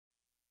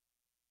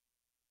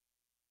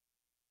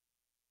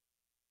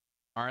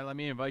All right, let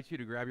me invite you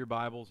to grab your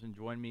Bibles and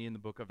join me in the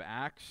book of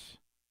Acts.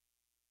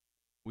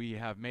 We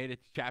have made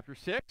it to chapter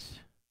 6,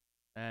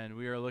 and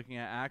we are looking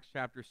at Acts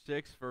chapter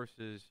 6,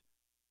 verses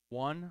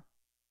 1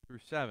 through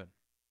 7.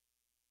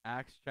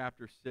 Acts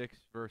chapter 6,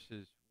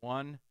 verses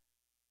 1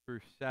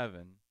 through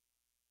 7.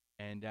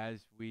 And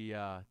as we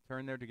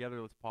turn there together,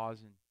 let's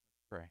pause and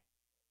pray.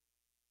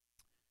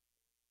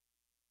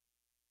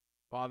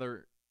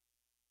 Father,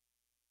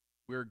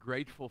 we're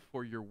grateful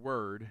for your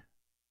word.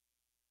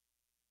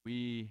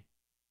 We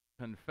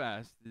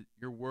confess that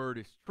your word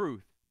is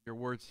truth. Your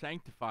word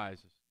sanctifies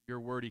us. Your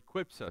word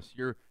equips us.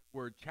 Your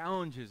word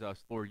challenges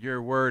us, Lord.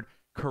 Your word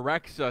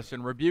corrects us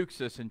and rebukes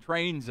us and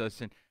trains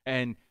us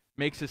and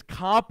makes us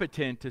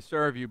competent to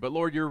serve you. But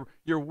Lord,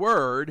 your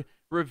word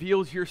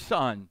reveals your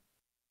Son,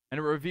 and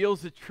it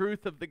reveals the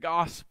truth of the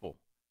gospel.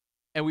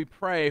 And we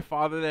pray,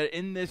 Father, that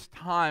in this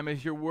time,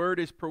 as your word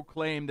is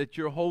proclaimed, that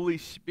your Holy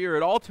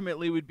Spirit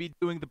ultimately would be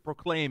doing the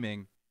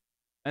proclaiming,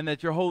 and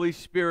that your Holy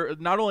Spirit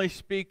not only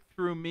speak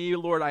through me,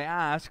 Lord, I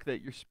ask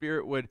that your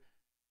Spirit would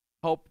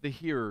help the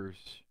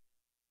hearers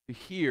to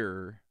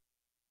hear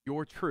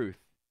your truth.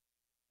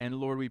 And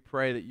Lord, we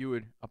pray that you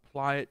would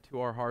apply it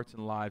to our hearts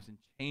and lives and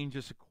change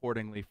us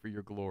accordingly for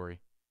your glory.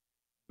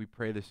 We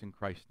pray this in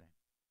Christ's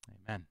name.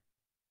 Amen.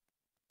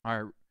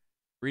 All right,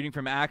 reading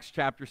from Acts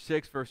chapter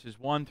 6, verses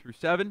 1 through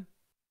 7.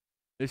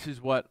 This is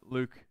what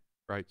Luke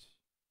writes.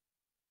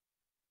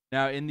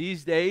 Now, in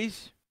these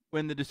days,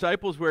 when the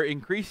disciples were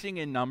increasing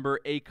in number,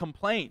 a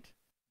complaint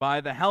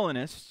by the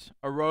Hellenists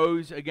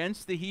arose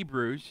against the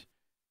Hebrews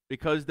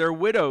because their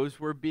widows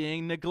were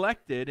being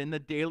neglected in the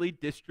daily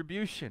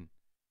distribution.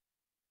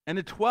 And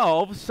the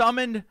 12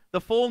 summoned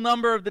the full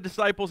number of the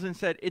disciples and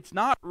said, "It's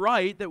not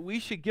right that we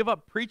should give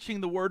up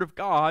preaching the word of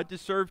God to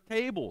serve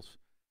tables.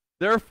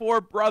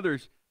 Therefore,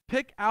 brothers,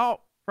 pick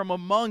out from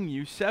among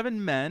you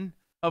 7 men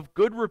of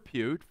good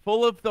repute,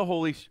 full of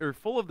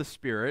the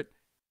Spirit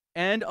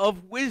and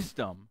of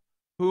wisdom,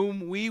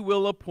 whom we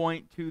will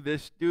appoint to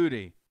this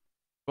duty.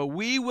 But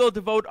we will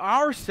devote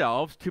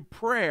ourselves to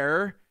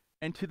prayer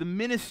and to the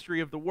ministry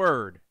of the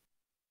word."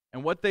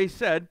 And what they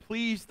said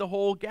pleased the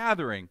whole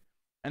gathering.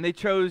 And they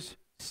chose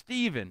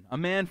Stephen, a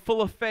man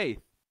full of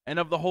faith and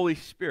of the Holy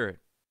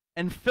Spirit,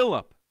 and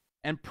Philip,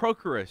 and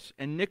Prochorus,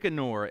 and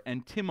Nicanor,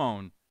 and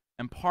Timon,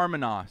 and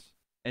Parmenas,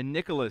 and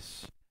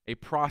Nicholas, a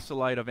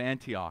proselyte of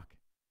Antioch.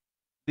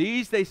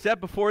 These they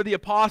set before the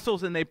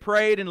apostles, and they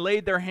prayed and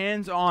laid their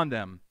hands on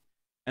them.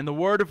 And the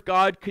word of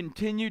God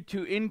continued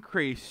to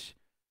increase,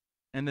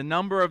 and the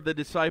number of the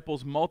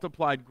disciples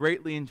multiplied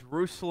greatly in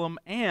Jerusalem,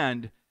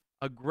 and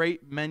a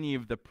great many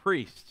of the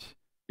priests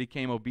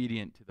became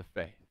obedient to the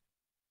faith.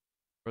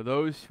 For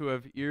those who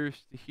have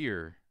ears to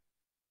hear,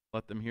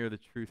 let them hear the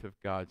truth of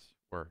God's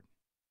word.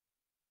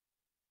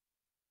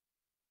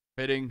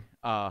 Fitting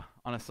on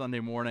a Sunday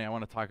morning, I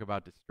want to talk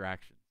about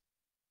distractions.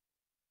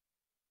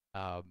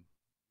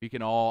 We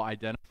can all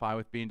identify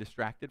with being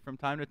distracted from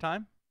time to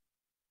time.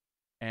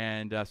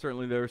 And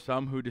certainly there are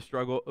some who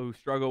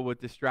struggle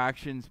with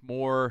distractions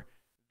more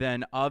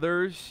than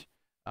others.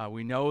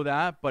 We know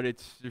that, but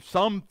there's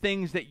some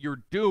things that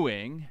you're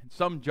doing,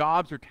 some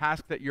jobs or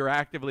tasks that you're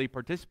actively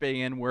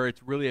participating in where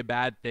it's really a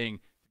bad thing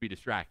to be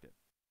distracted,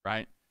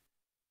 right?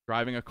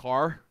 Driving a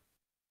car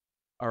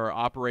or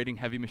operating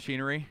heavy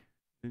machinery,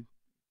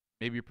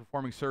 maybe you're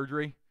performing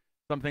surgery,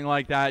 something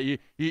like that.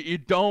 You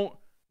don't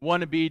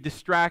want to be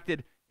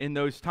distracted in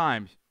those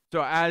times.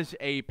 So as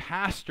a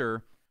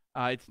pastor,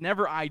 it's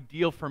never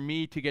ideal for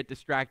me to get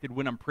distracted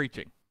when I'm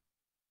preaching,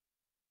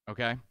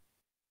 okay?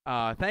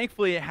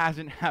 Thankfully, it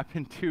hasn't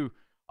happened too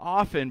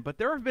often, but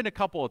there have been a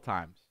couple of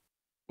times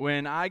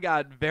when I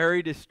got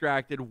very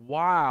distracted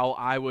while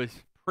I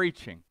was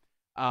preaching.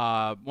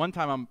 One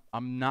time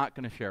I'm not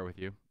going to share with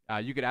you.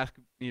 You could ask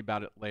me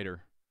about it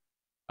later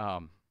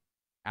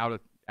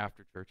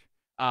after church.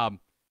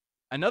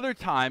 Another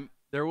time,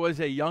 there was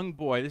a young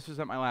boy. This was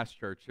at my last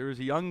church. There was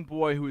a young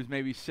boy who was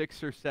maybe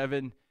 6 or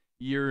 7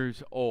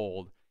 years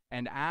old,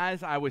 and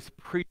as I was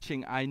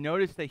preaching, I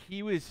noticed that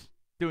he was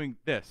doing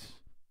this,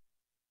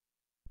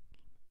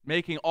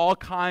 making all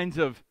kinds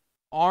of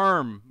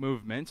arm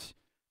movements.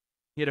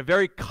 He had a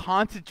very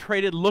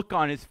concentrated look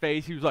on his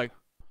face. He was like,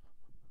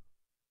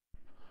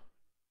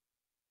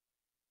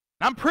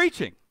 "I'm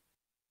preaching,"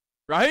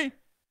 right?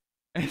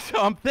 And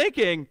so I'm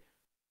thinking,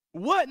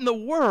 what in the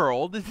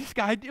world is this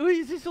guy doing?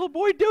 Is this little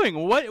boy doing?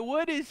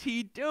 What is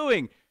he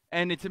doing?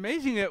 And it's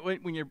amazing that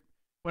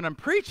when I'm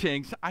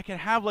preaching, I can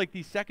have like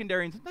these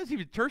secondary and sometimes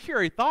even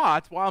tertiary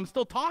thoughts while I'm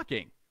still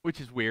talking, which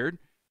is weird.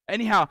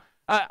 Anyhow,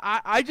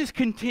 I just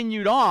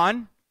continued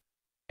on,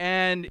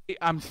 and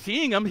I'm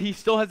seeing him. He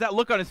still has that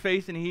look on his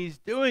face, and he's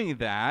doing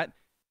that.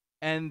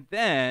 And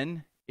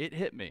then it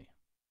hit me.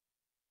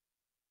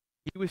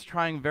 He was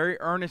trying very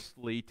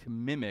earnestly to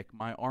mimic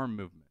my arm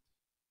movements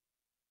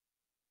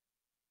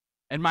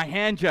and my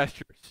hand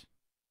gestures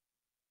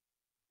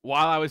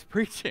while I was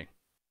preaching.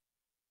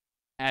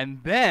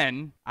 And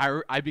then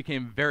I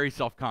became very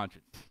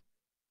self-conscious.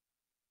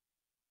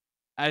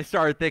 I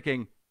started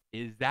thinking,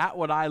 is that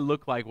what I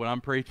look like when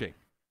I'm preaching?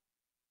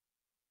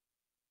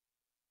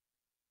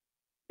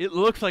 it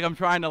looks like I'm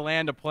trying to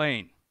land a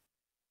plane,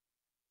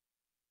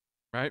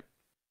 right?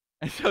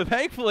 And so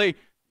thankfully,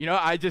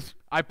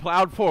 I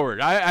plowed forward.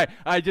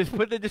 I just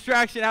put the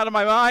distraction out of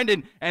my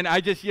mind, and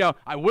I just,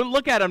 I wouldn't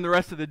look at him the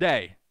rest of the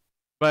day.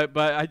 But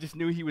I just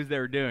knew he was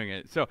there doing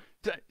it. So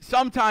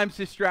sometimes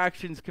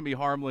distractions can be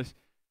harmless.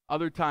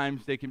 Other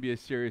times they can be a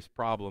serious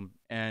problem.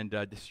 And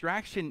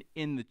distraction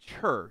in the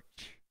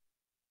church,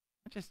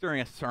 not just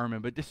during a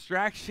sermon, but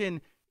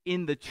distraction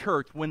in the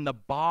church when the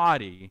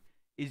body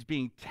is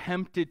being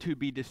tempted to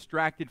be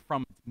distracted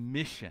from its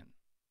mission,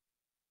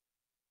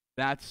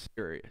 that's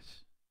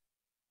serious.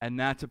 And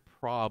that's a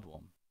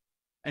problem.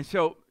 And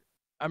so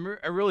I'm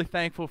really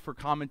thankful for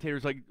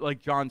commentators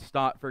like John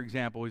Stott, for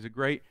example. He's a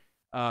great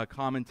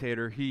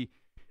commentator. He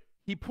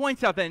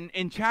points out that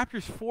in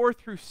chapters 4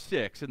 through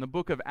 6 in the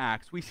book of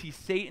Acts, we see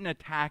Satan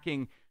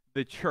attacking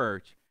the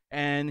church.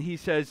 And he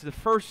says the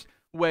first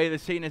way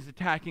that Satan is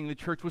attacking the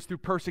church was through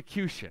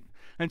persecution.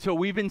 And so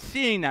we've been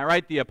seeing that,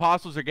 right? The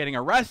apostles are getting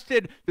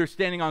arrested. They're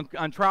standing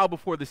on trial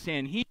before the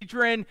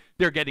Sanhedrin.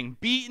 They're getting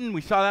beaten.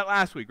 We saw that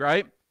last week,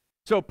 right?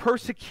 So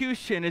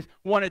persecution is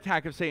one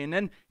attack of Satan.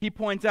 Then he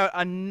points out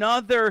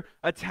another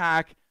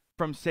attack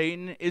from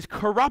Satan is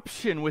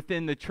corruption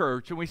within the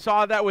church. And we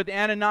saw that with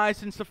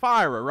Ananias and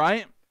Sapphira,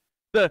 right?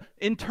 The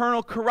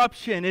internal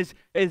corruption is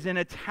an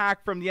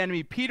attack from the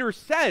enemy. Peter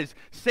says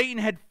Satan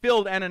had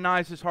filled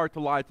Ananias' heart to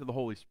lie to the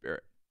Holy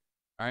Spirit,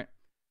 right?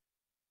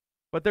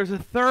 But there's a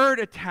third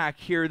attack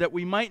here that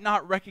we might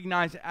not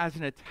recognize as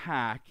an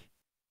attack,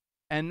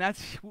 and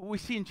that's what we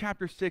see in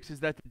chapter 6, is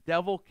that the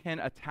devil can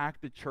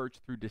attack the church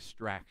through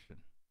distraction.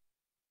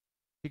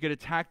 He could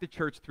attack the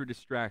church through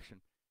distraction.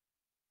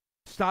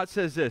 Stott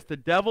says this: the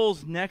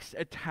devil's next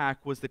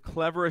attack was the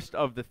cleverest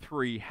of the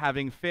three.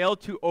 Having failed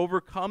to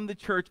overcome the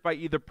church by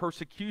either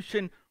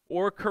persecution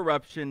or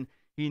corruption,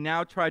 he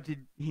now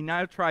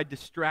tried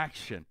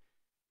distraction.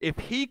 If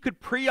he could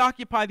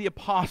preoccupy the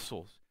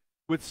apostles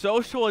with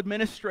social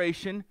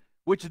administration,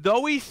 which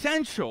though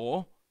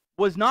essential,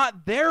 was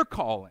not their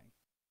calling,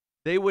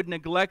 they would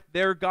neglect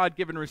their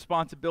God-given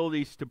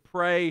responsibilities to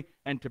pray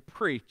and to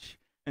preach,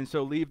 and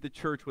so leave the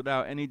church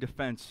without any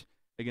defense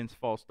against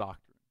false doctrine.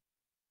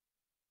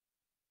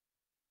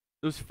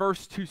 Those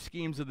first two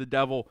schemes of the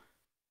devil,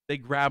 they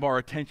grab our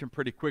attention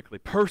pretty quickly.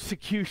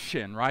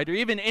 Persecution, right? Or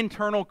even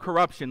internal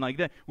corruption like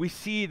that. We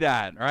see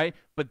that, right?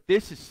 But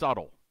this is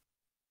subtle,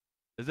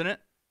 isn't it?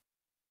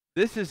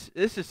 This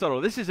is subtle.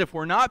 This is, if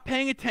we're not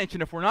paying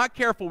attention, if we're not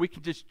careful, we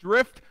can just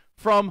drift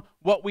from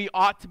what we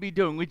ought to be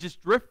doing. We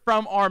just drift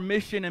from our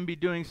mission and be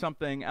doing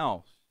something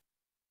else.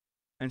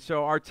 And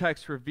so our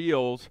text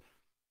reveals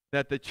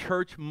that the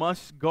church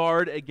must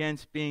guard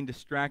against being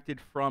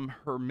distracted from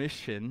her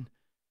mission.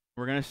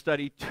 We're going to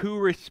study two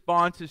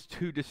responses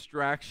to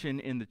distraction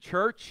in the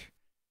church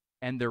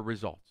and their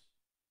results.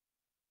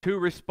 Two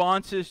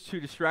responses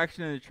to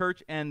distraction in the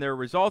church and their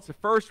results. The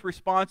first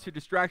response to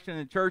distraction in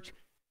the church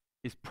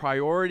is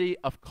priority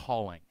of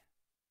calling.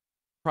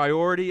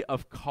 Priority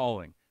of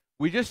calling.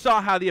 We just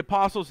saw how the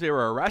apostles, they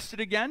were arrested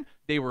again.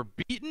 They were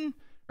beaten,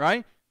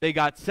 right? They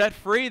got set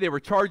free. They were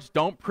charged,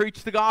 don't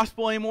preach the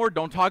gospel anymore.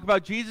 Don't talk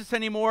about Jesus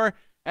anymore.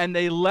 And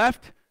they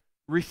left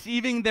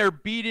receiving their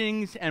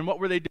beatings. And what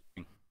were they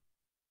doing?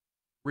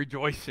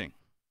 Rejoicing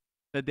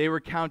that they were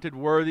counted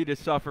worthy to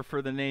suffer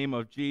for the name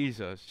of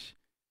Jesus.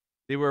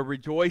 They were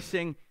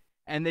rejoicing,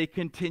 and they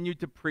continued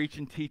to preach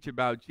and teach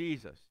about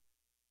Jesus.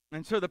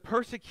 And so the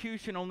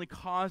persecution only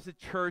caused the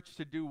church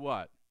to do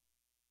what?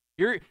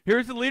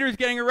 Here's the leaders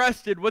getting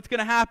arrested. What's going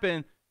to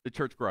happen? The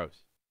church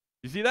grows.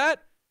 You see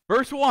that?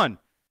 Verse 1.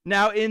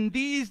 Now in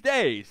these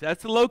days,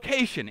 that's the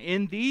location.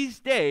 In these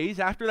days,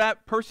 after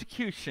that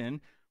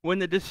persecution, when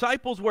the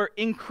disciples were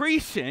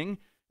increasing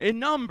in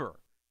number,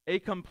 a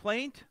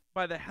complaint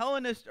by the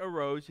Hellenists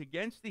arose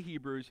against the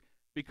Hebrews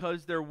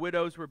because their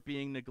widows were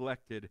being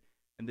neglected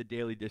in the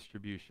daily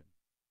distribution.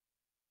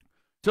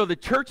 So the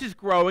church is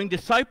growing,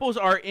 disciples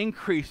are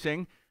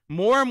increasing,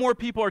 more and more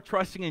people are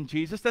trusting in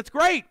Jesus. That's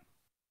great,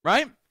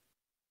 right?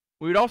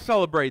 We would all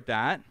celebrate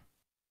that.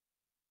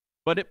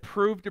 But it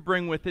proved to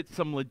bring with it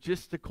some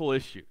logistical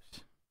issues,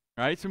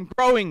 right? Some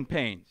growing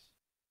pains.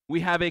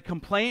 We have a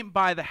complaint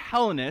by the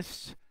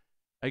Hellenists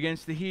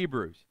against the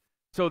Hebrews.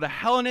 So the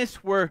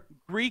Hellenists were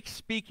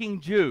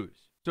Greek-speaking Jews.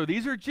 So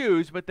these are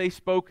Jews, but they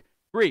spoke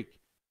Greek.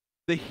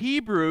 The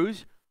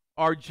Hebrews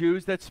are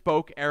Jews that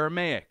spoke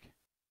Aramaic.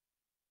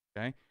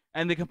 Okay?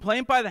 And the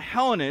complaint by the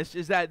Hellenists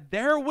is that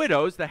their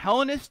widows, the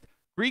Hellenist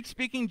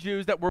Greek-speaking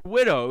Jews that were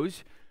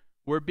widows,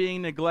 were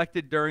being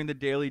neglected during the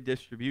daily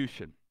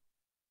distribution.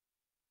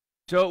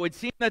 So it would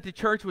seem that the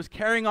church was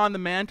carrying on the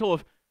mantle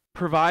of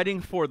providing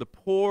for the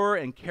poor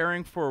and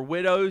caring for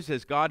widows,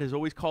 as God has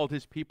always called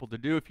his people to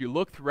do. If you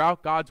look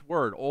throughout God's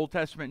word, Old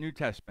Testament, New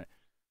Testament,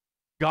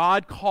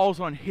 God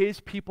calls on his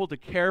people to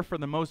care for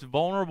the most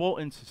vulnerable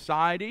in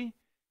society.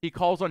 He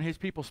calls on his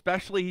people,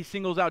 especially he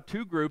singles out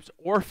two groups,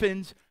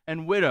 orphans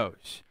and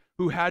widows,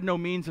 who had no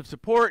means of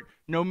support,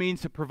 no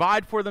means to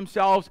provide for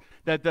themselves,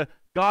 that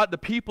the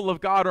people of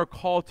God are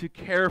called to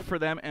care for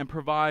them and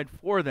provide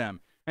for them.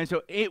 And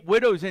so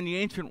widows in the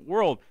ancient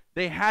world,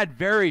 they had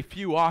very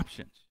few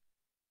options.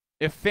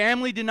 If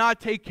family did not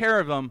take care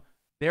of them,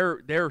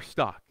 they're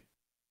stuck.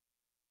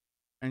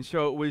 And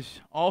so it was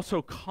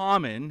also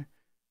common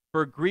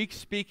for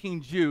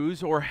Greek-speaking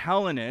Jews or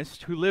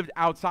Hellenists who lived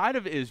outside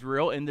of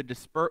Israel in the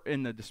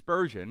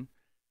dispersion,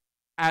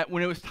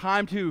 when it was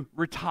time to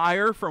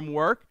retire from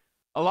work,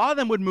 a lot of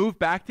them would move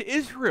back to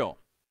Israel.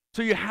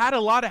 So you had a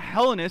lot of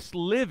Hellenists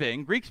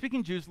living,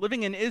 Greek-speaking Jews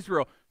living in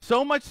Israel,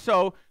 so much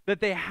so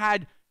that they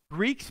had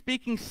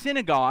Greek-speaking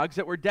synagogues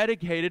that were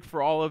dedicated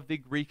for all of the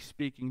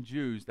Greek-speaking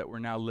Jews that were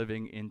now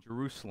living in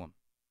Jerusalem.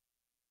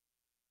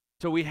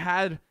 So we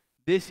had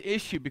this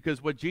issue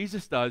because what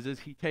Jesus does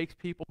is he takes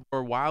people who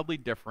are wildly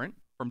different,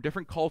 from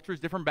different cultures,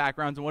 different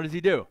backgrounds, and what does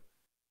he do?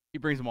 He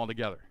brings them all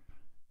together,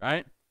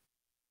 right?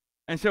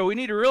 And so we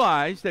need to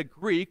realize that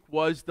Greek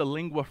was the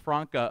lingua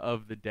franca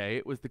of the day.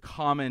 It was the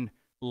common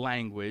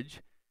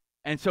language.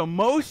 And so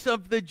most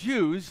of the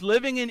Jews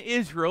living in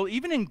Israel,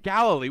 even in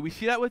Galilee, we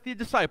see that with the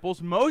disciples,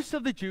 most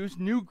of the Jews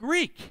knew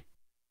Greek.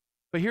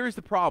 But here's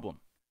the problem.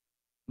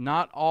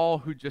 Not all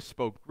who just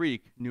spoke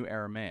Greek knew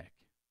Aramaic,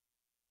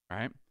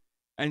 right?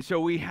 And so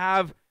we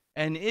have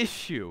an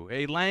issue,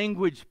 a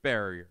language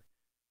barrier.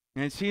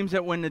 And it seems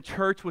that when the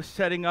church was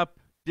setting up,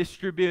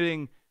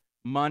 distributing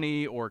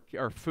money or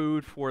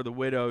food for the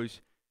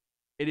widows,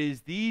 it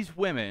is these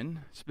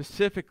women,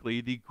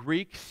 specifically the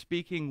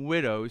Greek-speaking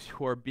widows,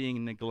 who are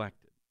being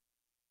neglected.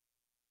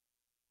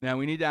 Now,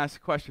 we need to ask the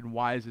question,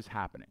 why is this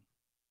happening?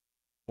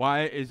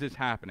 Why is this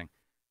happening?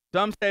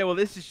 Some say, well,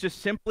 this is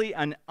just simply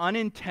an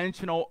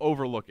unintentional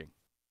overlooking,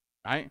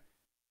 right?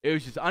 It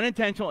was just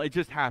unintentional, it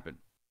just happened.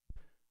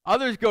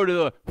 Others go to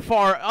the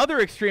far other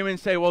extreme and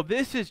say, well,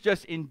 this is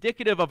just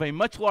indicative of a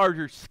much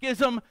larger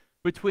schism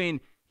between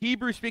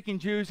Hebrew-speaking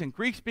Jews and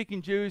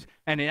Greek-speaking Jews,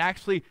 and it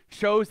actually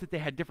shows that they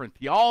had different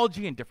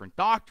theology and different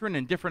doctrine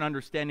and different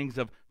understandings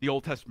of the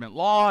Old Testament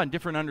law and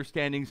different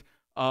understandings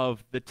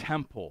of the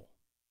temple.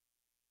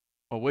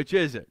 Well, which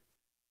is it?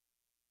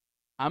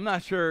 I'm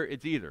not sure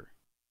it's either,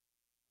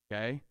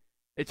 okay?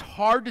 It's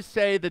hard to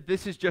say that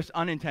this is just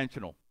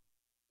unintentional.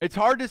 It's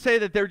hard to say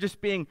that they're just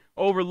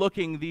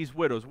overlooking these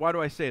widows. Why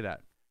do I say that?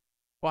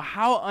 Well,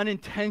 how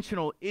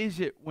unintentional is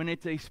it when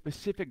it's a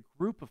specific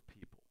group of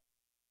people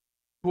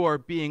who are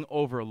being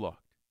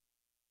overlooked?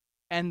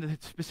 And the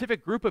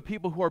specific group of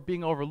people who are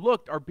being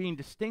overlooked are being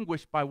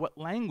distinguished by what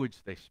language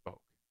they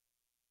spoke.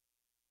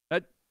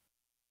 That's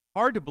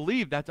hard to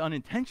believe that's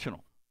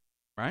unintentional,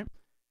 right?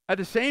 At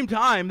the same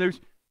time,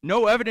 there's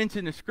no evidence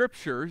in the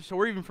scriptures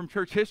or even from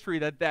church history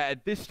that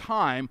at this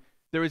time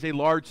there was a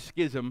large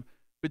schism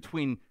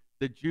between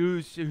the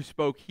Jews who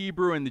spoke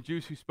Hebrew and the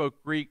Jews who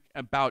spoke Greek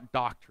about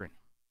doctrine.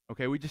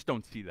 Okay, we just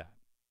don't see that.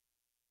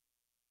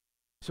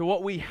 So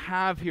what we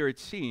have here, it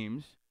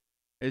seems,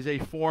 is a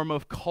form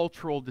of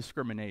cultural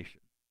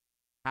discrimination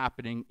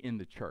happening in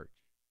the church.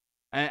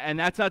 And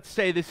that's not to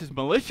say this is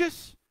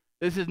malicious.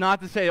 This is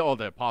not to say, oh,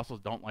 the apostles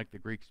don't like the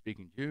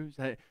Greek-speaking Jews.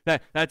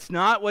 That's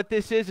not what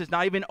this is. It's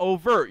not even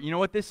overt. You know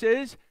what this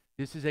is?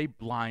 This is a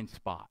blind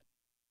spot.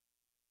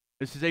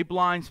 This is a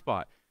blind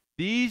spot.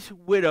 These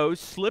widows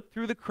slipped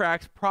through the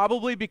cracks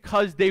probably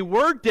because they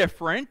were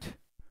different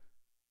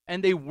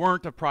and they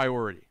weren't a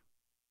priority.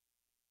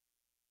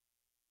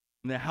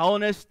 And the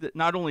Hellenists that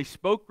not only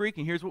spoke Greek,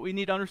 and here's what we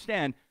need to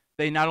understand,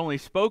 they not only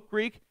spoke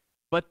Greek,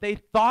 but they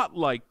thought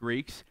like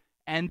Greeks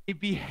and they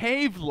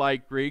behaved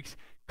like Greeks.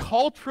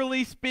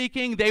 Culturally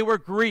speaking, they were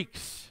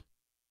Greeks,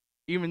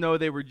 even though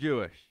they were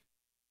Jewish.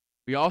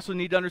 We also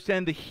need to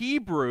understand the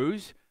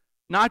Hebrews,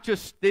 they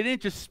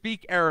didn't just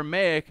speak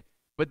Aramaic,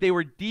 but they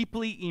were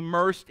deeply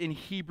immersed in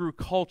Hebrew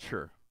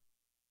culture.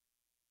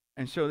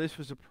 And so this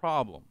was a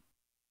problem.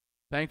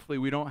 Thankfully,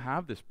 we don't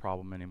have this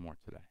problem anymore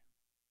today.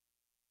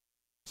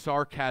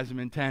 Sarcasm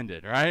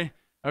intended, right?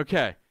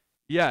 Okay.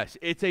 Yes,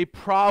 it's a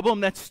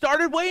problem that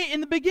started way in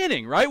the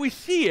beginning, right? We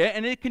see it,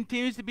 and it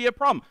continues to be a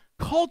problem.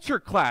 Culture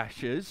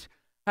clashes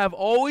have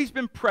always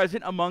been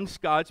present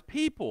amongst God's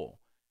people.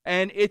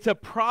 And it's a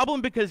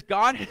problem because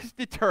God has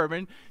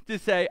determined to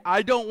say,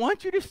 I don't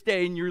want you to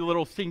stay in your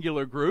little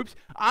singular groups.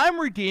 I'm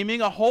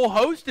redeeming a whole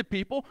host of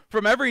people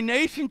from every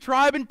nation,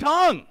 tribe, and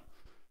tongue,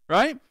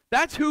 right?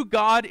 That's who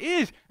God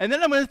is. And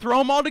then I'm going to throw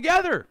them all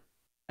together.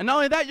 And not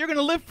only that, you're going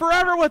to live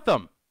forever with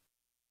them.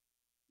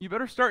 You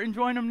better start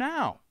enjoying them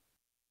now.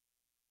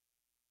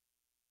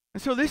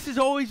 And so this has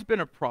always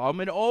been a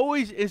problem. It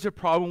always is a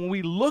problem when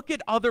we look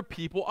at other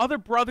people, other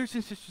brothers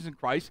and sisters in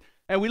Christ,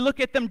 and we look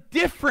at them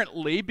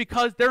differently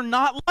because they're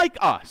not like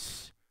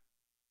us,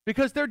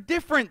 because they're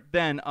different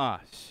than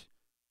us.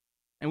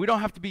 And we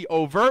don't have to be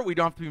overt. We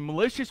don't have to be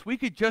malicious. We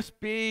could just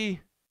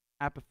be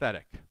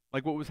apathetic,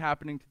 like what was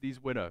happening to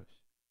these widows.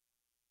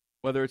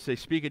 Whether it's they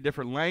speak a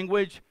different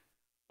language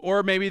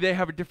or maybe they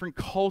have a different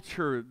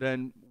culture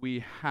than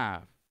we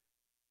have.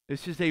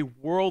 This is a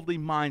worldly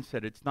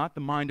mindset. It's not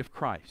the mind of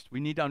Christ.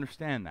 We need to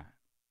understand that.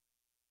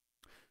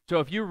 So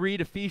if you read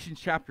Ephesians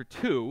chapter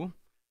 2,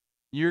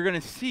 you're going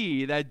to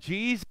see that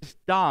Jesus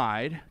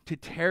died to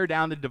tear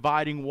down the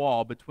dividing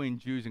wall between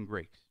Jews and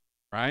Greeks,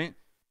 right?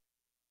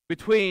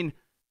 Between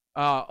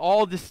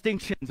all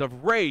distinctions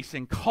of race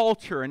and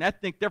culture and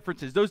ethnic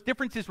differences. Those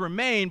differences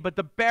remain, but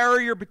the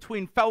barrier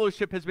between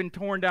fellowship has been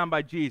torn down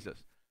by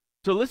Jesus.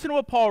 So listen to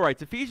what Paul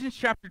writes. Ephesians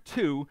chapter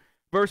 2,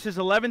 verses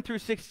 11 through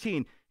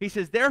 16. He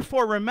says,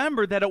 "Therefore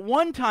remember that at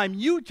one time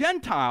you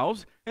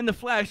Gentiles in the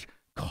flesh,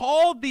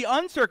 called the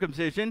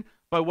uncircumcision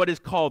by what is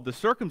called the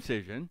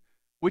circumcision,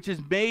 which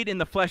is made in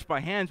the flesh by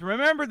hands.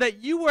 Remember that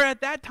you were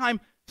at that time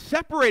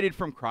separated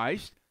from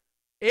Christ,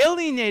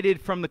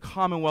 alienated from the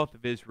commonwealth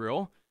of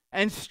Israel,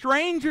 and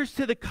strangers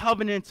to the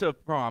covenants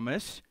of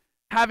promise,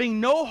 having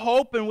no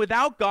hope and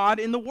without God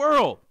in the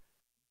world.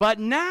 But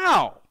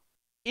now,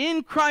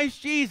 in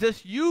Christ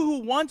Jesus, you who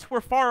once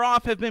were far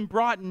off have been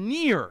brought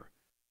near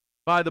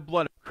by the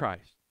blood of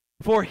Christ.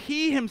 For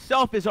he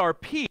himself is our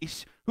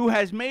peace, who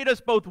has made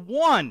us both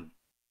one,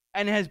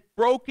 and has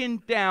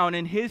broken down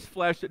in his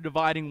flesh the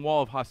dividing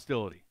wall of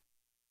hostility,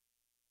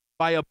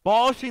 by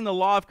abolishing the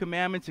law of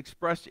commandments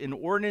expressed in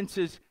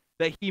ordinances,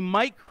 that he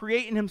might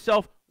create in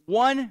himself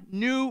one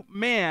new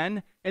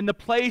man in the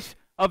place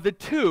of the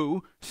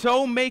two,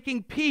 so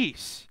making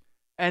peace,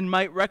 and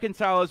might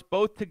reconcile us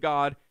both to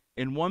God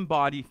in one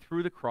body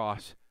through the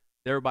cross,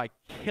 thereby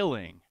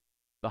killing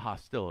the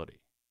hostility."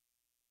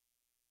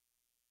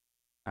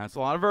 That's a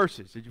lot of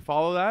verses. Did you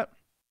follow that?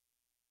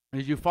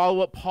 Did you follow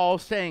what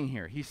Paul's saying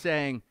here? He's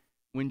saying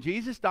when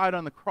Jesus died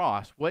on the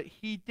cross, what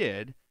he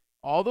did,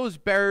 all those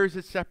barriers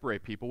that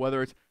separate people,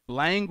 whether it's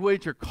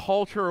language or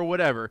culture or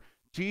whatever,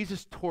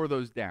 Jesus tore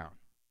those down,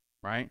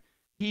 right?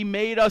 He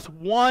made us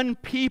one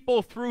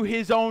people through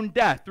his own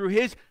death, through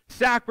his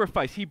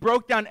sacrifice. He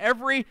broke down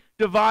every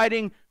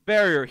dividing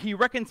barrier. He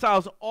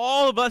reconciles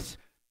all of us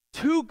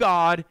to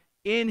God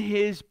in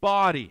his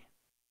body.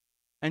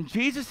 And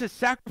Jesus'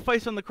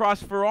 sacrifice on the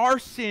cross for our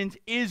sins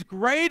is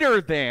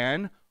greater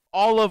than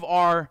all of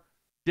our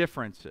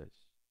differences.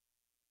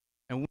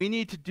 And we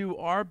need to do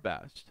our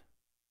best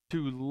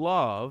to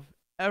love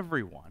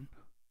everyone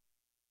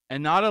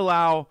and not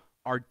allow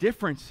our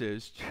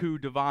differences to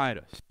divide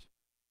us.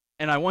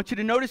 And I want you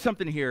to notice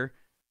something here.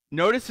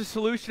 Notice the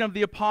solution of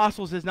the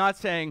apostles is not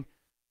saying,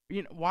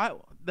 you know, why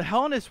the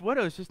Hellenist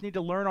widows just need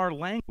to learn our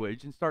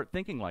language and start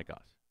thinking like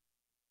us.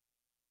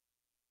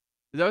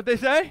 Is that what they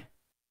say?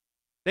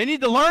 They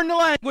need to learn the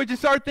language and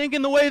start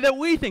thinking the way that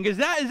we think. Is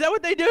that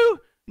what they do?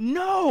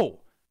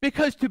 No.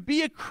 Because to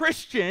be a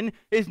Christian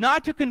is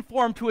not to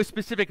conform to a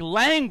specific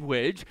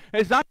language.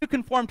 It's not to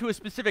conform to a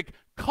specific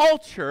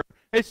culture.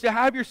 It's to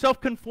have yourself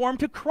conform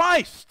to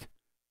Christ,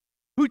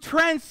 who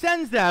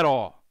transcends that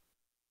all.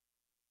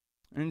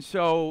 And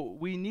so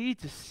we need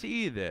to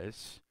see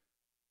this,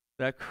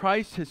 that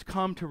Christ has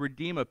come to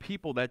redeem a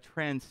people that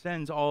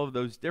transcends all of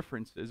those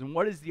differences. And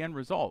what is the end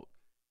result?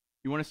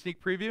 You want a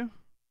sneak preview?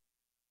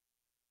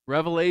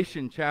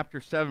 Revelation chapter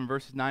 7,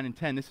 verses 9 and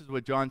 10. This is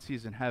what John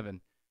sees in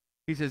heaven.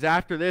 He says,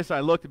 "After this I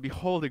looked, and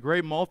behold, a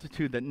great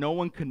multitude that no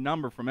one could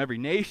number, from every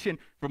nation,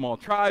 from all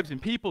tribes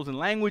and peoples and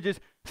languages,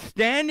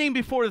 standing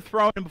before the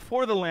throne and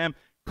before the Lamb,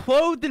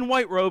 clothed in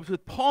white robes,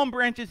 with palm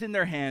branches in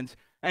their hands,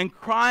 and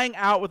crying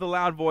out with a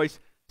loud voice,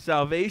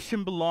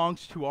 'Salvation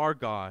belongs to our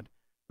God,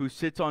 who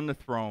sits on the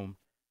throne,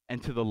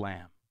 and to the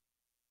Lamb.'"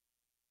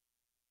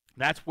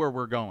 That's where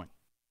we're going,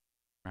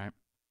 right?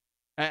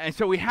 And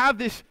so we have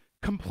this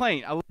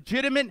complaint, a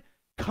legitimate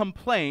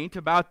complaint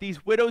about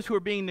these widows who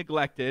are being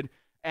neglected,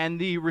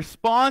 and the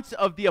response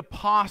of the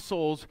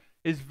apostles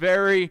is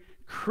very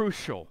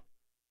crucial.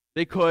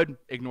 They could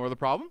ignore the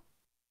problem.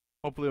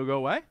 Hopefully it'll go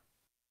away,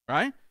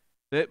 right?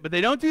 But they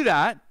don't do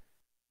that.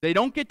 They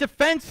don't get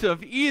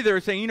defensive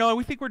either, saying, you know,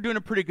 we think we're doing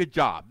a pretty good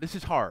job. This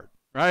is hard,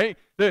 right?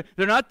 They're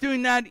not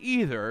doing that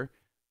either.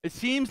 It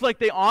seems like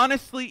they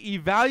honestly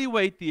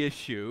evaluate the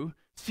issue,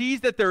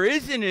 sees that there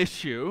is an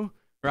issue,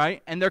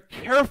 right? And they're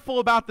careful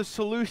about the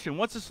solution.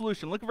 What's the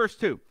solution? Look at verse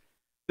 2.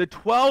 "The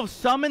 12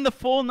 summoned the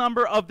full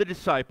number of the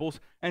disciples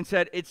and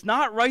said, 'It's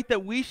not right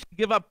that we should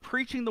give up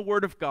preaching the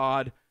word of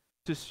God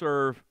to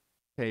serve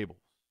tables.'"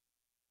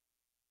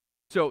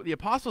 So the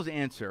apostles'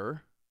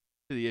 answer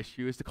to the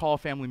issue is to call a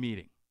family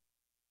meeting.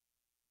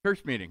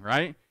 Church meeting,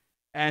 right?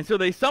 And so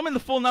they summon the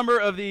full number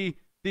of the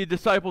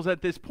disciples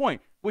at this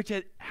point, which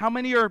how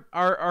many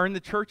are in the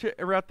church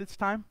around this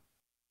time?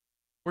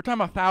 We're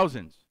talking about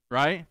thousands,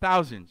 right?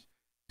 Thousands.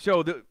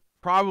 So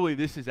probably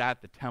this is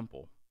at the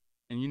temple.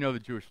 And you know the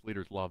Jewish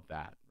leaders love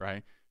that,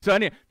 right? So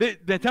anyway,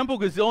 the temple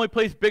was the only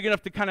place big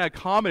enough to kind of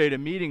accommodate a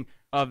meeting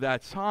of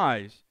that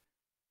size.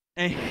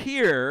 And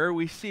here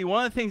we see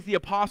one of the things the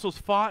apostles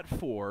fought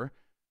for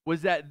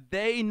was that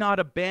they not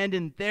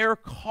abandon their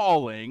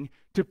calling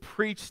to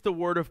preach the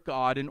word of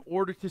God in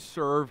order to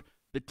serve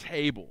the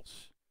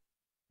tables.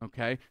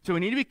 Okay? So we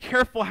need to be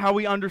careful how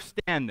we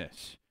understand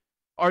this.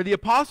 Are the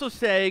apostles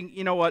saying,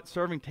 you know what,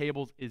 serving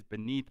tables is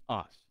beneath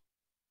us?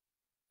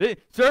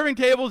 Serving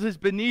tables is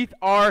beneath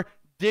our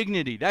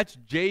dignity. That's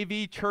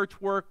JV church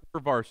work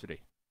for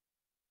varsity.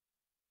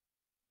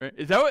 Right?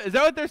 Is that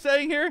what they're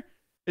saying here?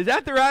 Is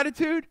that their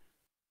attitude?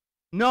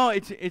 No,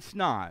 it's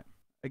not.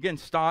 Again,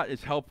 Stott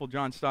is helpful.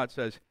 John Stott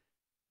says,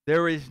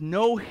 "There is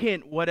no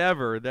hint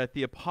whatever that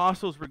the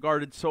apostles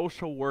regarded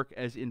social work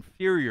as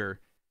inferior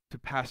to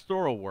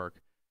pastoral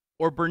work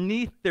or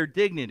beneath their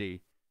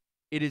dignity.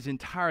 It is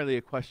entirely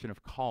a question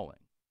of calling.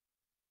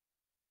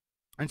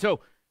 And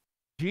so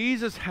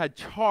Jesus had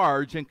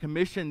charged and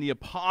commissioned the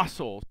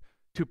apostles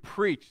to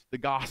preach the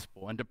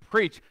gospel and to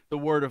preach the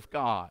word of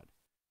God.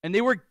 And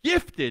they were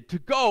gifted to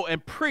go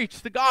and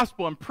preach the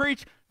gospel and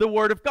preach the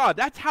word of God.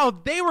 That's how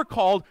they were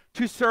called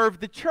to serve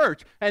the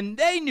church. And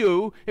they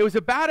knew it was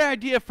a bad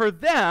idea for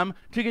them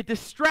to get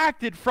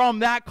distracted from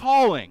that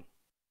calling.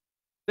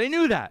 They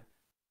knew that.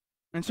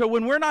 And so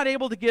when we're not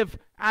able to give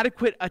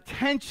adequate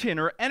attention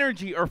or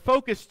energy or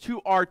focus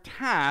to our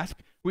task,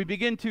 we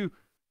begin to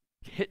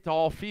hit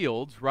all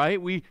fields,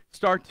 right? We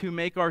start to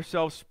make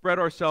ourselves, spread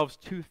ourselves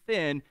too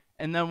thin,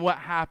 and then what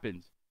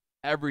happens?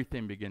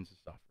 Everything begins to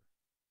suffer.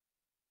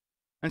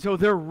 And so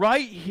they're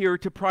right here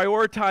to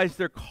prioritize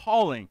their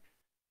calling.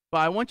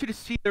 But I want you to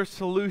see their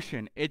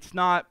solution. It's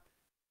not,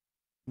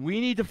 we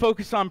need to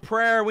focus on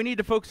prayer, we need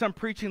to focus on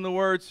preaching the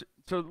words,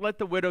 so let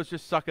the widows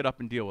just suck it up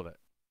and deal with it.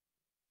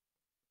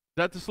 Is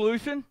that the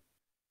solution?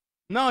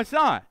 No, it's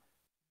not.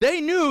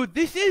 They knew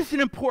this is an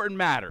important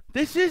matter.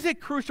 This is a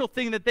crucial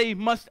thing that they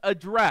must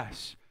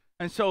address.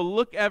 And so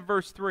look at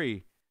verse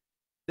 3.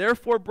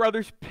 Therefore,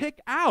 brothers, pick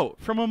out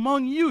from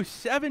among you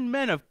 7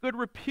 men of good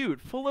repute,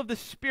 full of the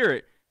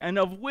Spirit and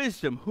of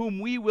wisdom, whom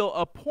we will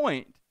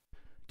appoint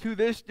to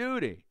this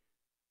duty.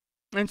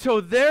 And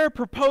so their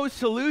proposed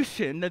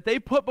solution that they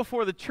put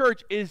before the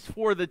church is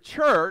for the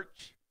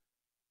church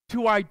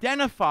to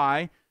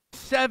identify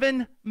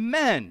 7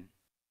 men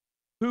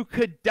who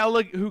could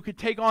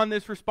take on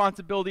this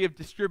responsibility of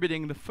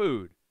distributing the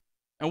food.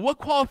 And what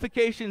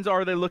qualifications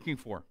are they looking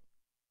for?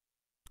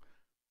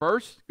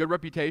 First, good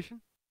reputation.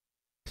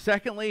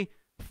 Secondly,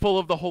 full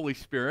of the Holy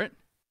Spirit.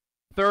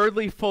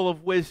 Thirdly, full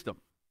of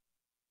wisdom.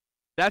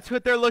 That's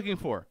what they're looking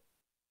for.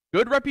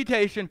 Good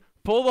reputation,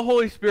 full of the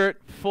Holy Spirit,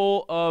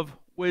 full of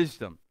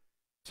wisdom.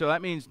 So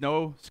that means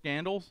no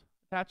scandals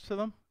attached to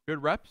them.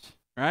 Good reps,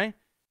 right?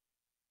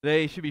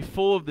 They should be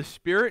full of the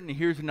Spirit. And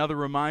here's another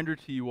reminder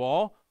to you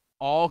all.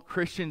 All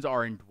Christians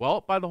are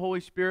indwelt by the Holy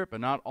Spirit, but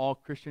not all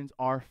Christians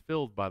are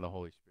filled by the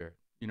Holy Spirit.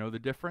 You know the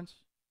difference?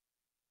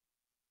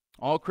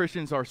 All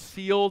Christians are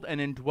sealed and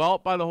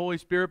indwelt by the Holy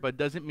Spirit, but it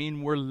doesn't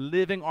mean we're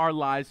living our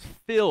lives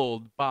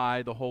filled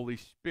by the Holy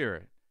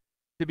Spirit.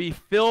 To be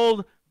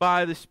filled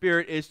by the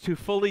Spirit is to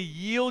fully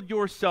yield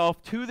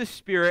yourself to the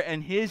Spirit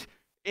and His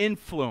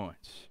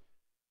influence.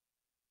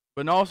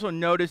 But also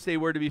notice they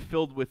were to be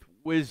filled with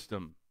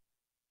wisdom.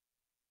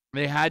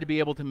 They had to be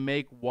able to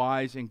make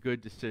wise and good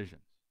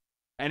decisions.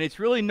 And it's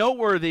really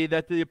noteworthy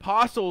that the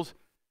apostles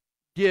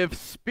give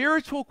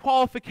spiritual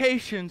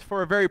qualifications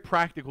for a very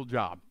practical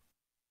job.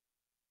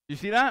 You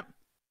see that?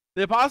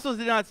 The apostles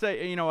did not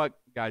say, you know what,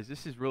 guys,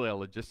 this is really a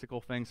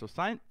logistical thing, so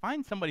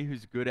find somebody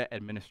who's good at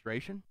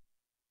administration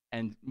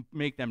and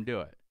make them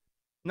do it.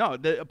 No,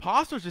 the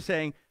apostles are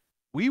saying,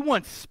 we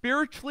want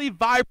spiritually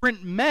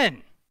vibrant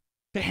men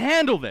to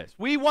handle this.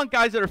 We want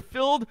guys that are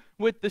filled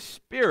with the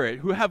Spirit,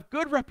 who have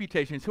good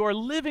reputations, who are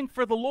living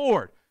for the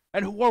Lord,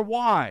 and who are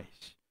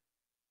wise.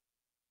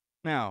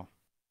 Now,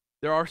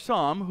 there are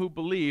some who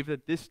believe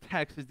that this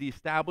text is the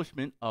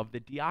establishment of the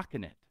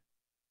diaconate,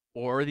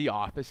 or the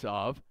office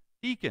of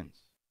deacons.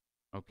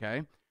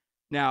 Okay?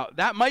 Now,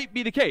 that might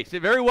be the case.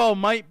 It very well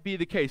might be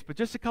the case, but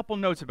just a couple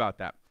notes about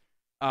that.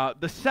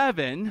 The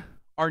 7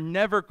 are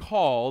never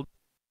called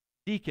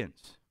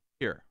deacons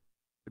here.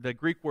 The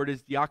Greek word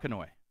is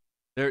diakonoi.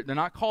 They're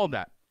not called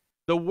that.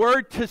 The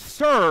word to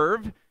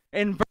serve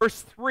in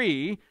verse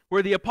 3,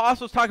 where the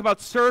apostles talk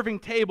about serving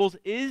tables,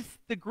 is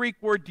the Greek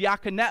word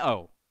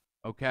diakoneo,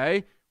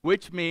 okay?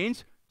 Which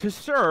means to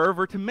serve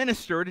or to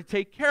minister, to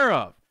take care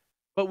of.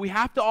 But we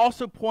have to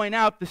also point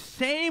out the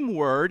same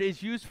word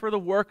is used for the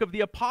work of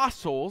the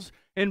apostles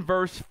in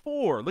verse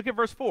 4. Look at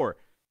verse 4.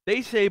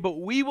 They say,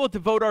 but we will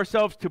devote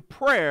ourselves to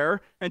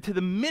prayer and to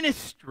the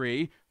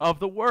ministry of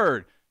the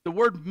word. The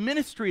word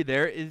ministry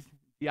there is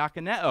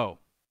diakoneo.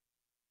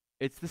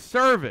 It's the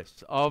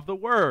service of the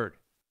word.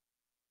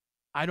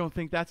 I don't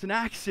think that's an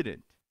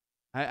accident.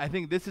 I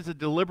think this is a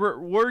deliberate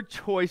word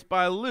choice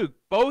by Luke.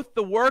 Both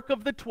the work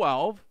of the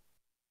 12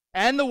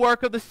 and the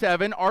work of the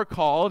 7 are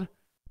called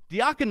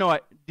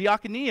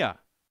diakonia.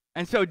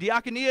 And so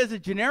diakonia is a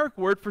generic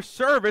word for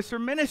service or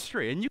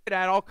ministry. And you could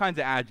add all kinds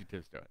of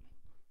adjectives to it,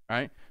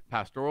 right?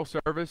 Pastoral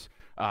service,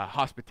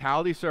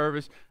 hospitality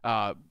service,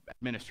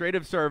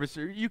 administrative service.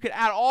 You could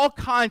add all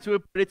kinds to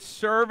it, but it's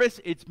service,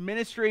 it's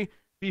ministry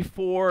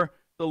before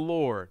the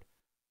Lord.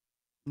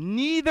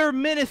 Neither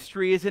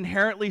ministry is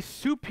inherently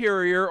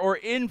superior or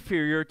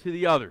inferior to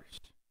the others.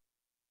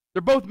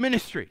 They're both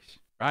ministries,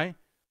 right?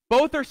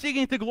 Both are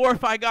seeking to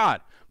glorify God.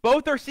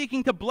 Both are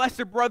seeking to bless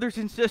their brothers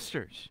and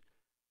sisters.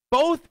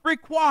 Both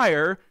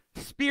require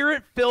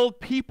Spirit-filled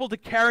people to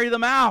carry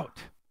them out.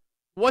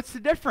 What's the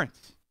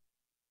difference?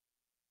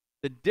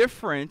 The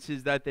difference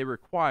is that they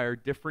require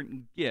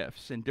different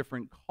gifts and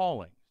different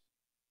callings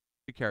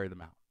to carry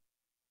them out.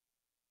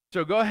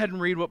 So go ahead and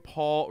read what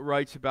Paul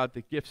writes about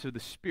the gifts of the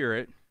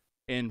Spirit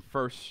in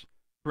 1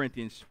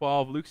 Corinthians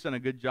 12. Luke's done a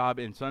good job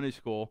in Sunday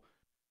school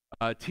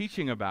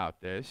teaching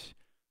about this.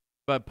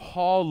 But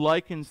Paul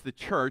likens the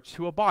church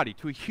to a body,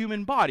 to a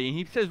human body. And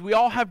he says we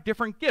all have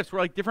different gifts. We're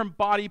like different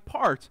body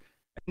parts.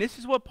 And this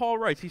is what Paul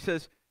writes. He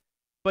says,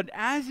 but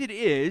as it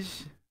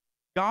is,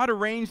 God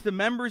arranged the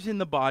members in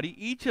the body,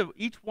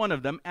 each one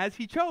of them, as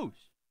he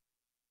chose.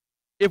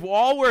 If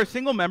all were a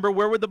single member,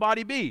 where would the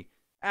body be?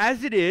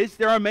 As it is,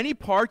 there are many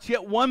parts,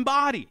 yet one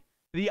body.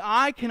 The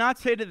eye cannot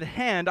say to the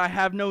hand, I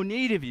have no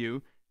need of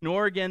you,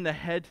 nor again the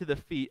head to the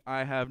feet,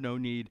 I have no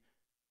need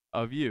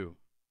of you.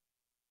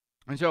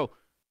 And so,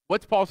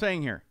 what's Paul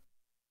saying here?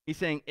 He's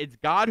saying it's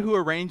God who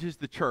arranges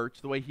the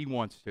church the way he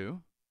wants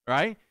to,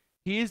 right?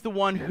 He is the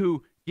one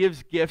who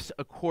gives gifts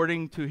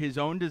according to his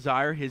own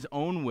desire, his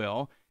own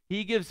will.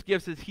 He gives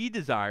gifts as he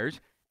desires.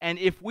 And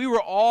if we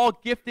were all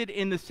gifted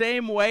in the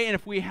same way, and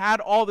if we had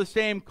all the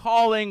same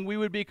calling, we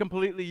would be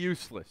completely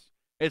useless.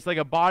 It's like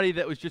a body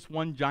that was just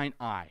one giant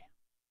eye.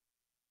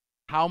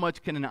 How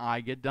much can an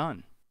eye get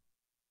done?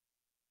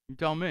 You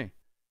tell me.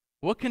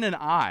 What can an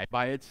eye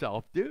by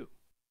itself do?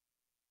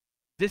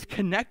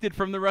 Disconnected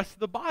from the rest of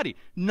the body.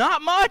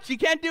 Not much. You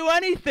can't do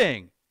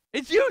anything.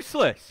 It's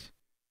useless.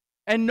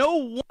 And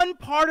no one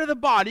part of the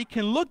body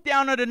can look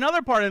down at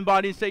another part of the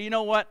body and say, you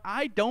know what?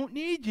 I don't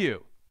need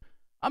you.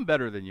 I'm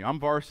better than you. I'm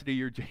varsity,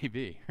 you're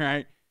JV,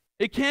 right?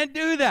 It can't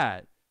do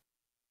that.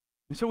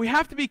 And so we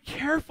have to be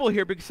careful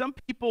here because some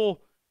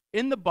people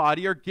in the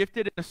body are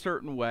gifted in a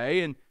certain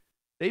way, and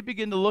they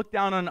begin to look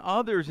down on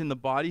others in the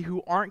body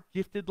who aren't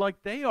gifted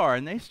like they are,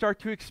 and they start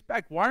to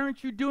expect, why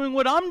aren't you doing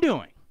what I'm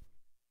doing?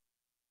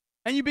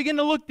 And you begin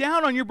to look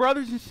down on your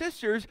brothers and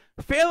sisters,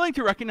 failing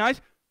to recognize,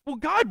 well,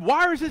 God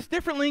wires us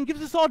differently and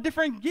gives us all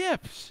different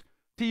gifts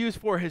to use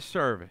for his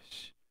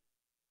service.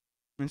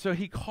 And so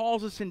he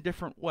calls us in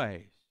different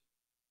ways.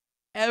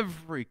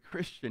 Every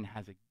Christian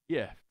has a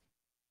gift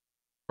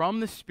from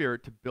the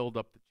Spirit to build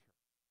up the church.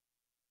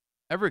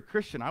 Every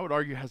Christian, I would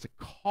argue, has a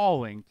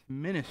calling to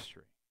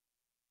ministry.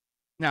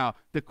 Now,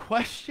 the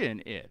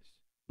question is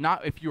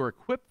not if you're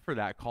equipped for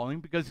that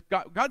calling, because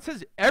God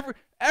says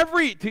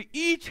to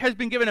each has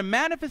been given a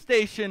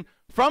manifestation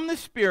from the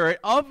Spirit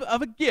of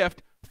a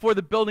gift for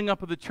the building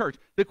up of the church.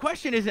 The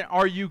question isn't,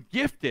 are you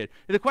gifted?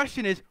 The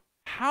question is,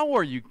 how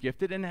are you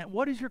gifted and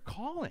what is your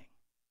calling?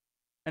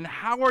 And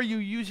how are you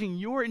using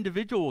your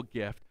individual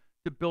gift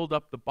to build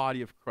up the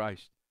body of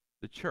Christ,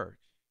 the church?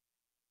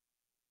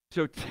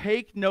 So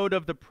take note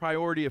of the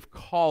priority of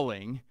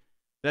calling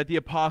that the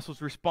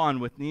apostles respond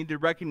with. Need to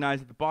recognize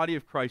that the body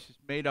of Christ is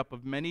made up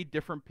of many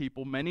different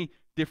people, many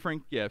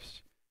different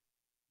gifts.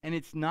 And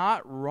it's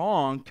not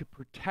wrong to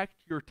protect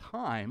your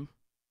time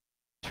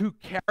to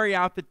carry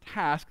out the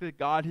task that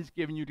God has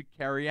given you to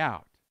carry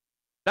out.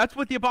 That's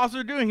what the apostles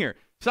are doing here.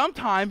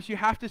 Sometimes you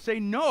have to say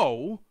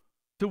no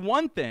to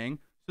one thing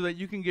so that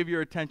you can give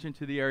your attention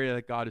to the area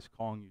that God is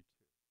calling you to.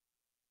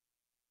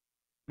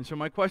 And so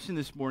my question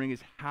this morning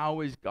is, how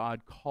is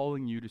God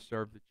calling you to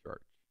serve the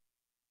church?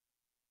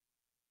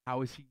 How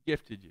has he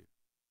gifted you?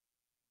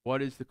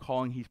 What is the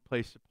calling he's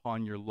placed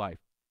upon your life?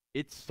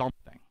 It's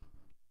something.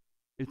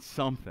 It's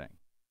something.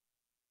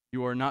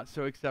 You are not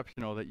so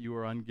exceptional that you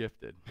are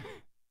ungifted.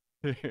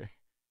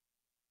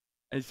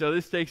 And so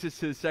this takes us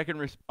to the second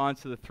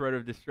response to the threat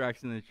of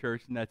distraction in the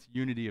church, and that's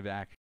unity of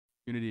action.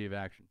 Unity of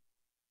action.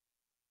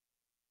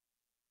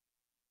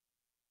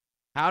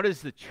 How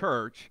does the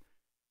church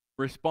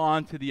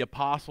respond to the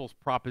apostles'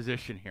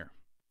 proposition here,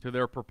 to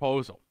their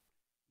proposal?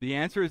 The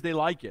answer is they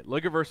like it.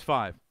 Look at verse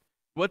 5.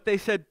 What they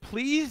said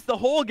pleased the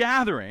whole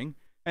gathering,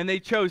 and they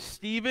chose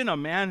Stephen, a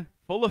man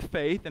full of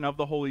faith and of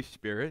the Holy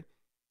Spirit,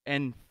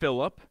 and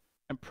Philip,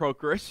 and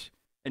Prochorus,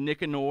 and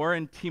Nicanor,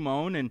 and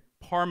Timon, and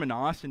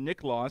Parmenas, and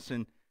Nicholas,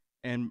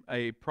 and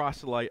a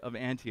proselyte of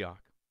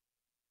Antioch.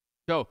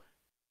 So,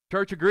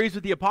 church agrees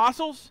with the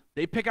apostles.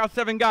 They pick out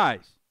 7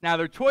 guys. Now,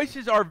 their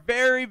choices are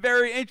very,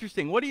 very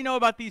interesting. What do you know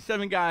about these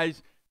 7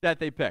 guys that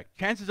they picked?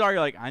 Chances are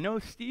you're like, I know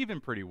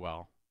Stephen pretty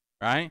well,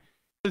 right?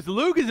 Because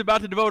Luke is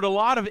about to devote a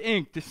lot of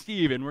ink to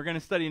Stephen. We're going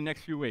to study in the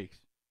next few weeks,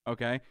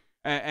 okay?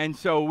 And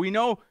so we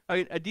know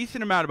a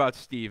decent amount about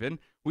Stephen.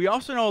 We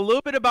also know a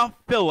little bit about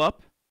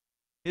Philip.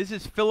 This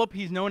is Philip.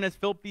 He's known as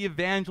Philip the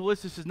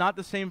Evangelist. This is not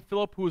the same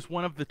Philip who was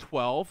one of the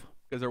 12,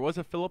 because there was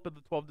a Philip of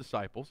the 12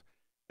 disciples.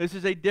 This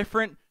is a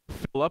different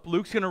Philip.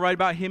 Luke's going to write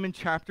about him in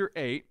chapter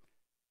 8.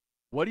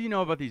 What do you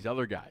know about these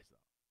other guys,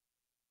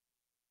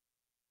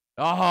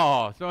 though?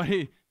 Oh,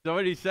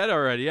 somebody said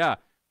already, yeah.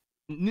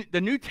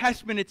 The New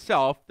Testament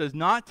itself does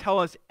not tell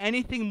us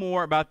anything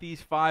more about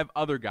these 5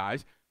 other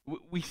guys.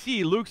 We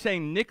see Luke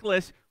saying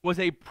Nicholas was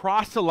a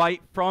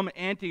proselyte from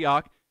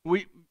Antioch.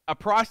 A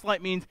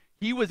proselyte means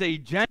he was a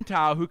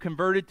Gentile who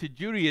converted to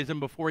Judaism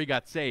before he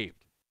got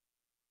saved.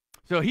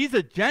 So he's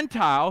a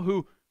Gentile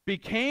who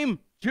became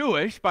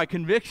Jewish by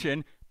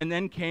conviction and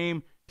then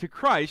came to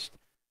Christ.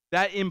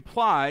 That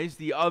implies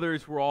the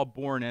others were all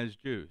born as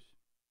Jews.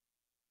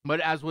 But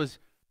as was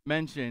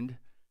mentioned,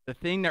 the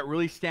thing that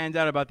really stands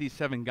out about these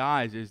 7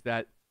 guys is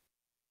that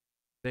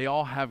they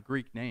all have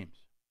Greek names.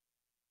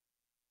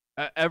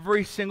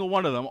 Every single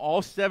one of them,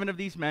 all 7 of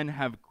these men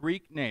have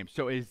Greek names.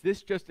 So is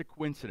this just a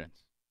coincidence?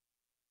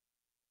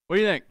 What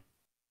do you think?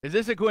 Is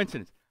this a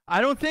coincidence? I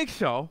don't think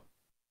so.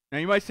 Now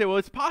you might say, well,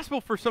 it's possible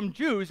for some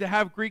Jews to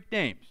have Greek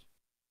names.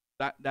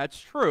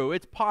 That's true.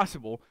 It's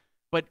possible.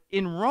 But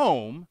in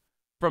Rome,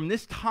 from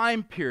this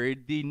time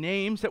period, the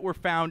names that were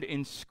found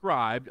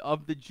inscribed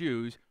of the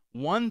Jews,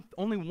 only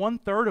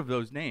 1/3 of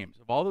those names,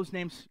 of all those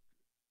names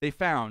they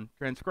found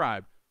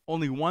transcribed,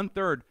 only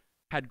 1/3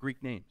 had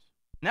Greek names.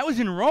 And that was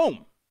in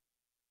Rome.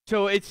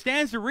 So it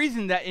stands to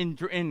reason that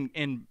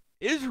in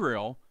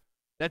Israel,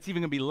 that's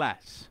even going to be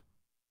less.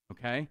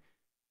 Okay?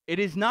 It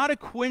is not a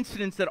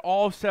coincidence that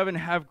all 7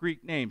 have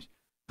Greek names.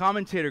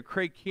 Commentator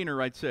Craig Keener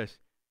writes this: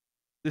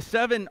 the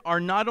 7 are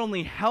not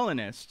only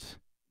Hellenists,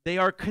 they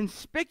are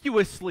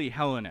conspicuously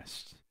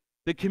Hellenists.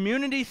 The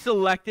community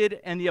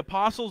selected and the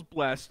apostles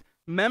blessed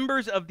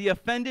members of the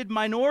offended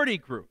minority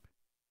group.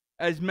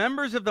 As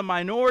members of the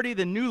minority,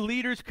 the new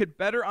leaders could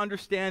better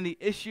understand the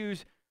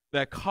issues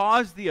that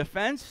caused the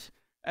offense,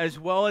 as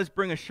well as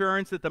bring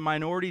assurance that the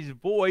minority's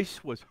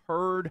voice was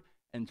heard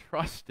and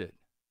trusted.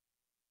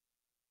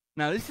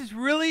 Now, this is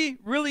really,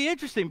 really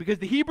interesting because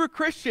the Hebrew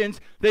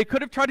Christians, they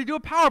could have tried to do a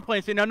power play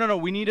and say, no,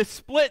 we need a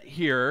split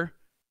here.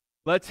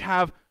 Let's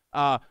have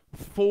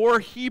 4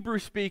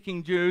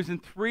 Hebrew-speaking Jews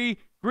and 3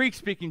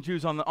 Greek-speaking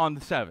Jews on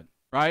the 7,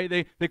 right?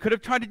 They could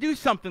have tried to do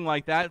something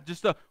like that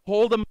just to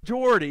hold a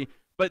majority,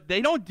 but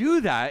they don't do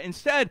that.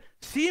 Instead,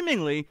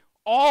 seemingly,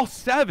 all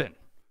 7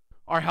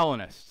 are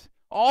Hellenists.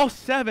 All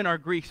 7 are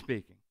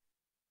Greek-speaking.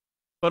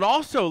 But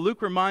also,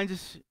 Luke reminds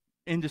us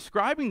in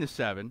describing the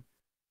 7,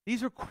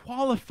 these are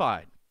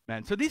qualified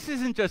men. So this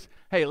isn't just,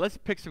 hey, let's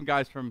pick some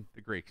guys from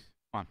the Greeks.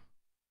 Come on.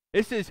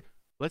 This is,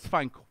 let's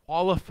find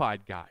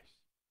qualified guys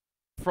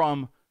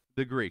from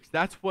the Greeks.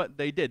 That's what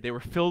they did. They were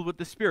filled with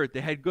the Spirit.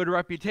 They had good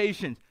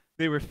reputations.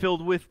 They were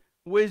filled with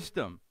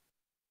wisdom.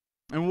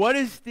 And what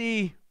is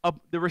the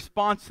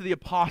response to the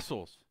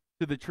apostles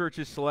to the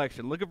church's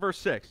selection? Look at verse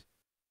 6.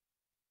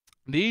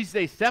 These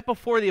they set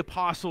before the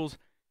apostles.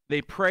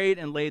 They prayed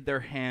and laid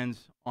their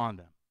hands on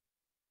them.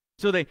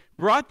 So they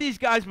brought these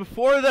guys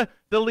before the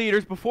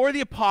leaders, before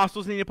the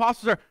apostles, and the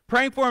apostles are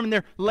praying for them, and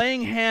they're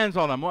laying hands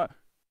on them.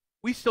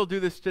 We still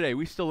do this today.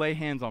 We still lay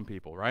hands on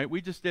people, right?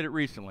 We just did it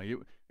recently.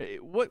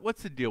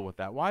 What's the deal with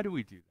that? Why do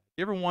we do that?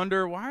 You ever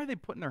wonder, why are they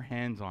putting their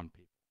hands on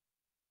people?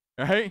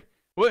 Right?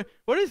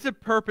 What is the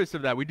purpose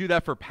of that? We do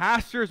that for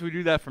pastors. We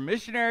do that for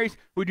missionaries.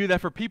 We do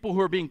that for people who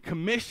are being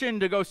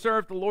commissioned to go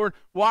serve the Lord.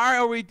 Why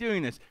are we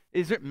doing this?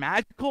 Is it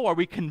magical? Are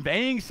we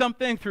conveying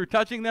something through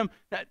touching them?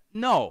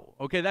 No.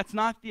 Okay, that's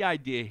not the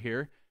idea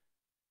here.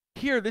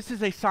 Here, this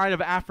is a sign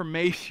of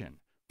affirmation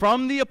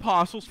from the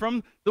apostles,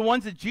 from the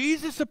ones that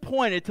Jesus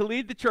appointed to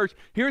lead the church.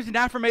 Here's an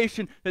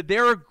affirmation that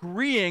they're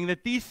agreeing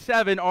that these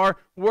 7 are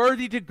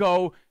worthy to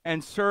go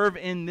and serve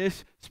in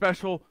this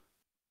special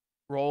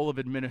role of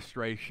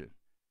administration.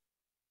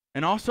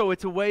 And also,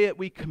 it's a way that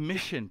we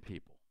commission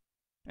people.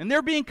 And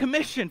they're being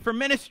commissioned for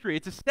ministry.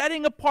 It's a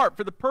setting apart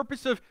for the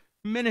purpose of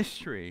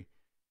ministry.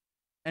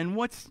 And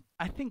what's,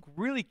 I think,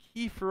 really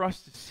key for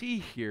us to see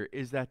here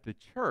is that the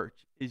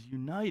church is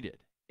united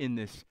in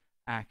this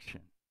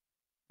action.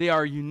 They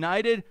are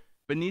united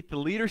beneath the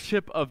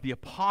leadership of the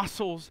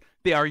apostles.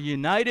 They are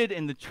united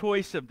in the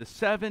choice of the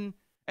 7.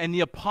 And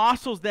the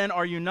apostles then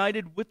are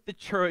united with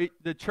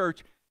the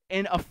church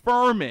in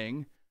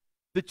affirming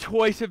the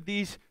choice of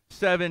these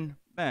 7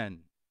 men.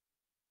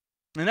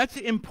 And that's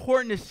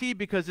important to see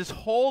because this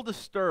whole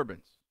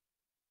disturbance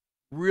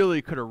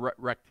really could have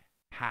wreaked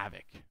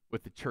havoc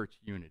with the church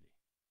unity,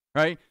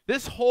 right?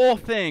 This whole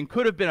thing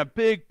could have been a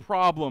big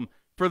problem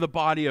for the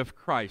body of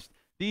Christ.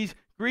 These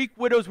Greek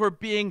widows were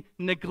being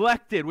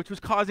neglected, which was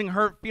causing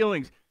hurt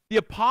feelings. The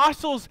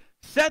apostles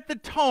set the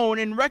tone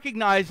in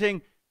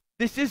recognizing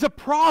this is a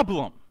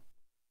problem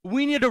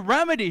we need a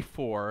remedy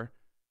for.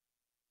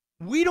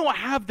 We don't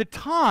have the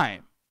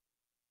time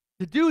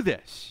to do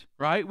this,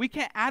 right? We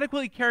can't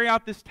adequately carry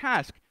out this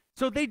task.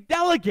 So they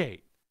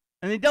delegate.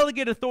 And they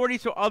delegate authority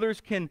so others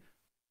can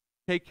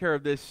take care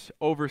of this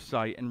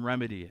oversight and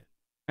remedy it.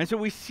 And so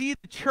we see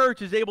the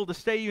church is able to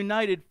stay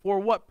united for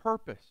what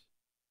purpose?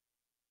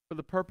 For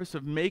the purpose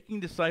of making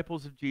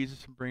disciples of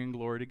Jesus and bringing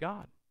glory to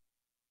God.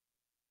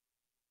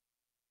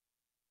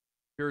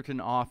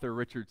 Puritan author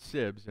Richard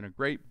Sibbes, in a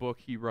great book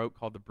he wrote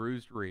called The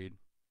Bruised Reed,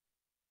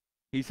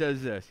 he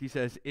says this. He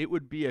says, it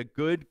would be a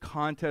good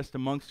contest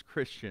amongst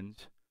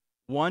Christians,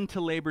 one to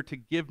labor to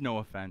give no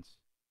offense,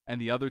 and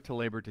the other to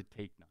labor to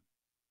take none.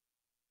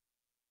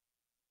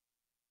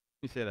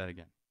 Let me say that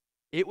again.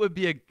 It would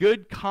be a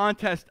good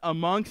contest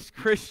amongst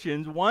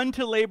Christians, one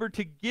to labor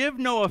to give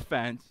no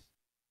offense,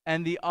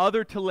 and the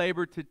other to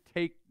labor to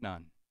take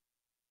none.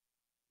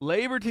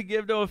 Labor to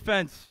give no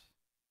offense,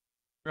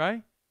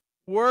 right?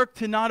 Work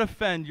to not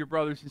offend your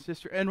brothers and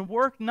sisters, and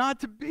work not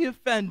to be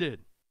offended.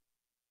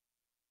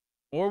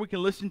 Or we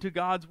can listen to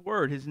God's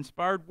word, his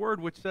inspired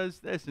word, which says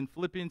this in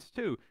Philippians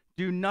 2.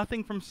 Do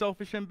nothing from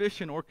selfish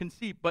ambition or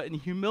conceit, but in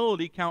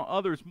humility count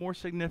others more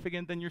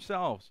significant than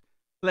yourselves.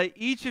 Let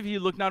each of you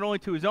look not only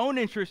to his own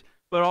interests,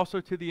 but also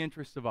to the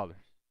interests of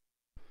others.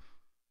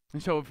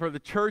 And so for the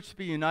church to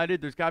be united,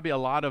 there's got to be a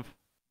lot of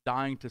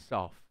dying to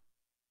self.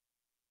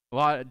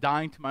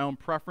 dying to my own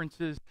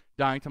preferences,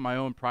 dying to my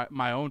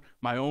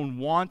own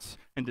wants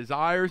and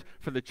desires,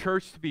 for the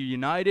church to be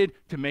united,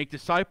 to make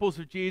disciples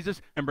of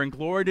Jesus and bring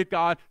glory to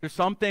God. There's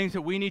some things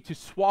that we need to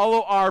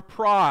swallow our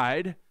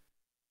pride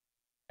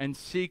and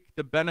seek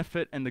the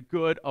benefit and the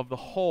good of the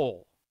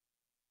whole.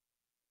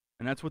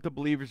 And that's what the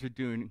believers are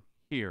doing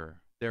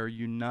here. They're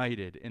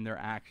united in their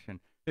action.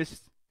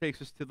 This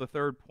takes us to the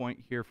third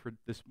point here for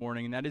this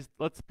morning, and that is,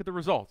 let's look at the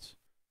results.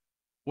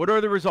 What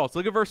are the results?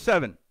 Look at verse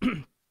 7.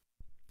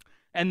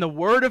 And the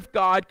word of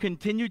God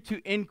continued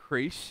to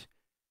increase,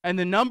 and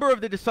the number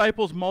of the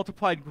disciples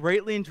multiplied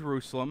greatly in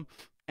Jerusalem,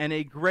 and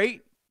a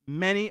great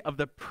many of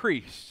the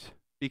priests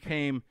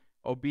became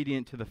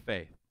obedient to the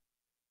faith.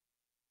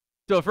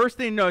 So first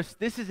thing notice,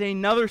 this is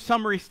another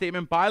summary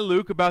statement by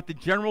Luke about the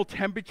general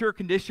temperature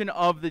condition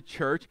of the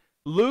church.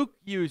 Luke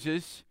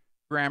uses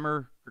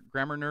grammar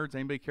nerds.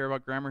 Anybody care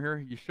about grammar here?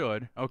 You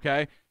should,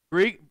 okay?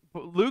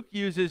 Luke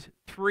uses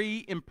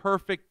three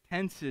imperfect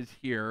tenses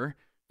here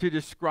to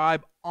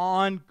describe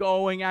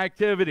ongoing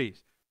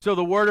activities. So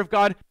the word of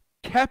God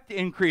kept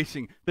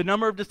increasing. The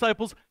number of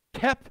disciples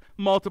kept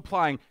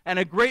multiplying. And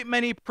a great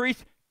many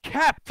priests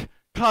kept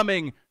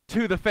coming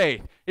to the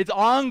faith. It's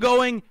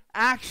ongoing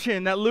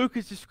action that Luke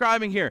is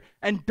describing here.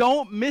 And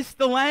don't miss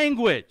the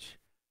language.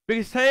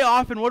 Because say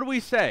often, what do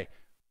we say?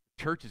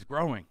 The church is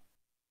growing.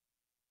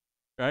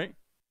 Right?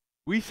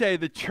 We say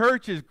the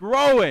church is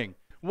growing.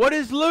 What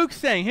is Luke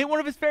saying? One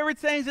of his favorite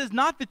sayings is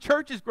not the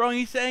church is growing.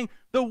 He's saying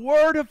the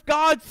word of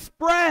God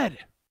spread.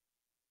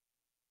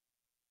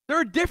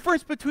 There's a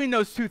difference between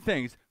those two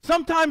things.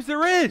 Sometimes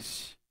there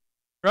is,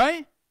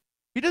 right?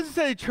 He doesn't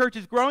say the church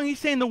is growing. He's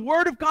saying the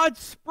word of God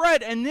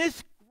spread. And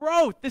this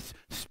growth, this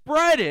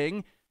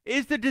spreading,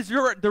 is the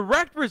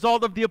direct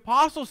result of the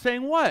apostles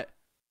saying what?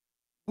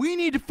 We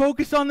need to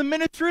focus on the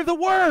ministry of the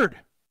word.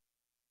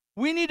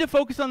 We need to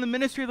focus on the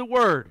ministry of the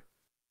word.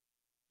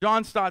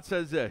 John Stott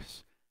says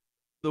this: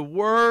 the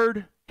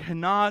word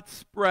cannot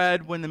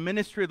spread when the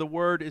ministry of the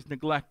word is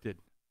neglected.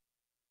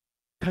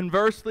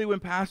 Conversely, when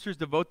pastors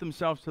devote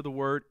themselves to the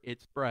word,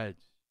 it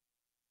spreads.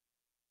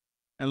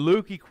 And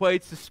Luke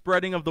equates the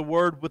spreading of the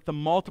word with the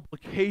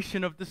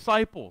multiplication of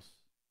disciples.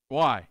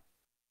 Why?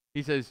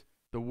 He says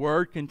the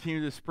word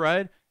continued to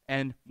spread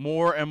and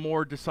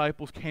more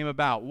disciples came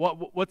about.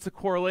 What's the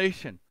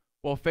correlation?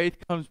 Well, faith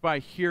comes by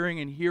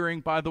hearing, and hearing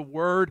by the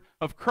word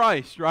of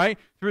Christ, right?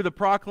 Through the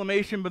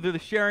proclamation, but through the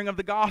sharing of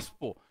the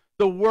gospel.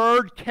 The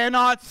word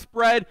cannot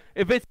spread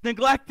if it's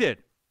neglected.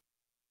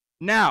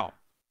 Now,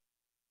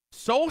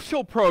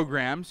 social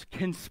programs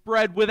can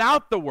spread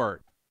without the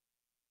word,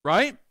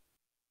 right?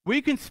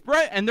 We can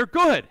spread, and they're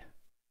good.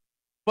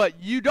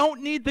 But you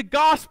don't need the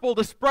gospel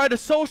to spread a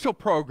social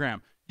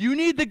program. You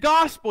need the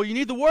gospel. You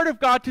need the word of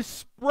God to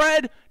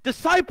spread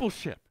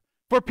discipleship,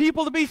 for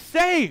people to be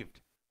saved.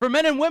 For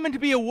men and women to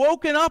be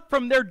awoken up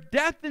from their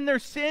death and their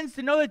sins,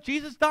 to know that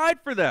Jesus died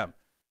for them.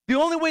 The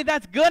only way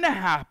that's going to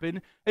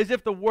happen is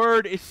if the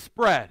word is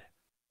spread,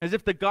 as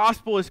if the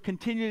gospel is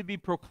continuing to be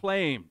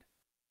proclaimed,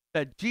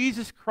 that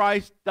Jesus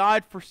Christ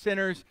died for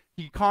sinners,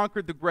 he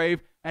conquered the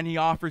grave, and he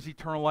offers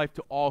eternal life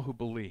to all who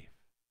believe.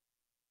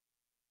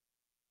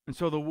 And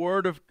so the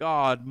word of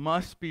God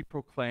must be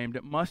proclaimed,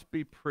 it must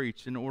be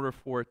preached in order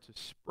for it to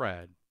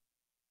spread.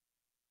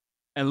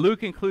 And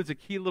Luke includes a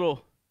key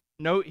little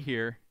note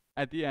here.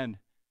 At the end,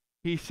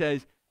 he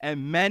says,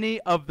 and many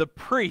of the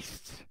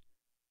priests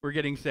were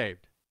getting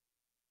saved.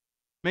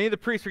 Many of the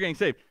priests were getting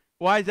saved.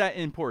 Why is that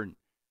important?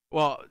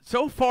 Well,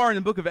 so far in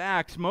the book of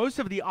Acts, most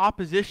of the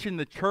opposition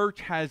the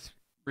church has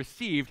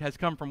received has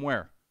come from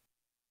where?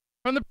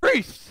 From the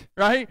priests,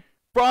 right?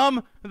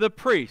 From the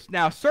priests.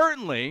 Now,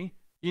 certainly,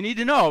 you need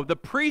to know, the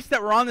priests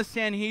that were on the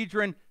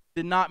Sanhedrin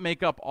did not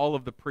make up all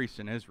of the priests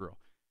in Israel.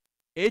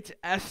 It's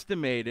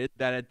estimated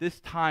that at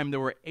this time there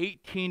were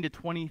 18 to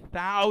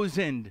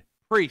 20,000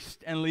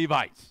 priests and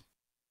Levites.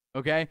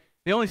 Okay?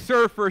 They only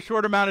served for a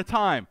short amount of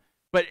time.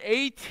 But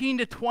 18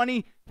 to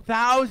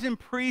 20,000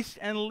 priests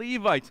and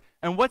Levites.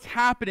 And what's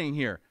happening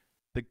here?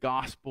 The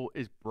gospel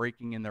is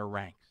breaking in their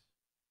ranks.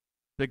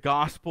 The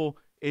gospel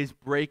is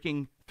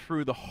breaking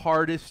through the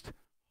hardest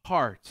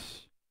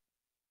hearts.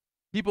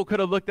 People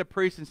could have looked at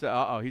priests and said,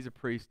 uh-oh, he's a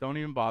priest. Don't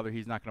even bother.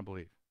 He's not going to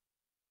believe.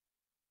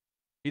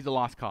 He's a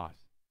lost cause.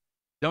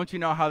 Don't you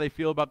know how they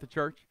feel about the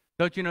church?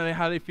 Don't you know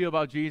how they feel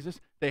about Jesus?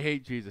 They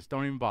hate Jesus.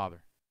 Don't even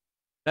bother.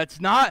 That's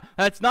not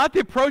the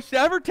approach to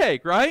ever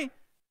take, right?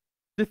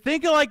 To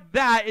think like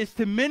that is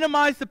to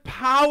minimize the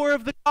power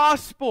of the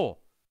gospel.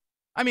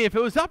 I mean, if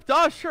it was up to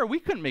us, sure, we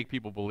couldn't make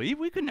people believe.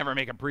 We could never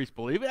make a priest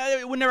believe.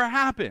 It would never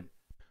happen.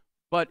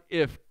 But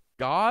if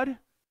God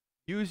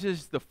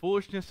uses the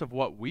foolishness of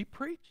what we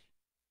preach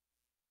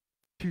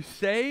to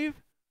save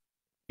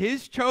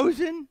his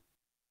chosen,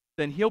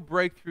 then he'll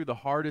break through the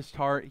hardest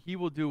heart. He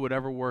will do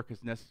whatever work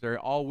is necessary.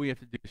 All we have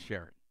to do is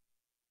share it.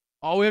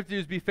 All we have to do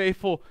is be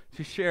faithful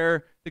to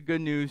share the good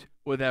news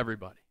with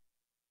everybody.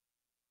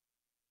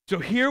 So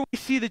here we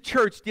see the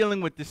church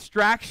dealing with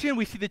distraction.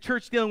 We see the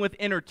church dealing with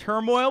inner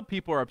turmoil.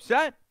 People are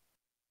upset.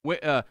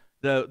 The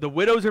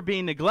widows are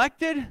being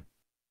neglected.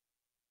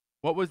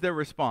 What was their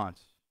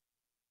response?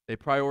 They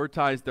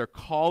prioritized their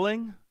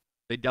calling,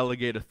 they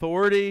delegate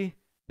authority,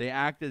 they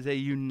act as a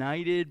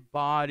united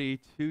body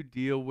to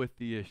deal with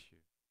the issue.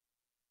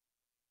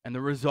 And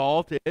the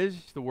result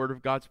is the word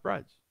of God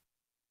spreads.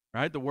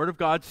 Right? The word of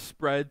God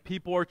spread.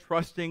 People are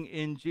trusting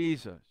in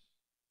Jesus.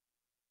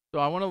 So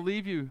I want to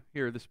leave you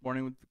here this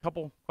morning with a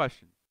couple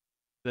questions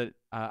that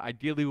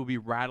ideally will be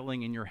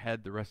rattling in your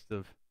head the rest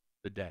of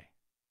the day,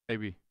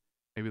 maybe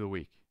the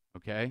week,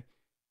 okay?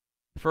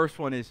 The first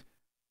one is,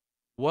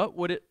 what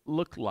would it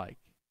look like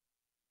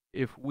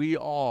if we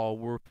all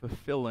were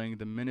fulfilling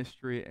the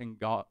ministry and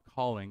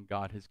calling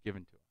God has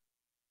given to us?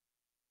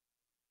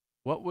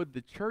 What would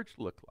the church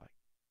look like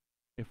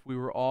if we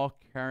were all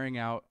carrying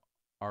out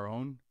our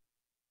own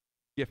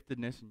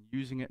giftedness and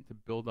using it to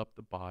build up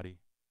the body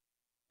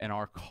and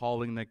our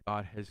calling that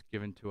God has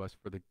given to us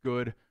for the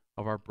good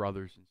of our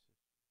brothers and sisters?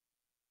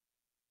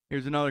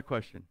 Here's another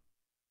question.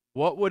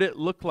 What would it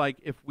look like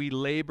if we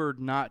labored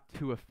not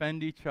to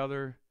offend each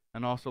other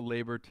and also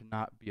labored to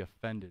not be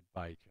offended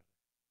by each other?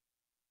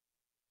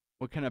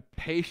 What kind of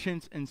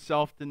patience and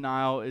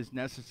self-denial is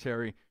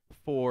necessary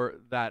for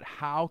that?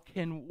 How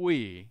can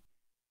we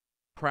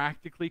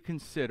practically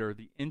consider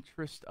the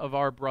interest of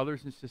our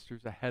brothers and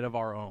sisters ahead of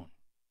our own?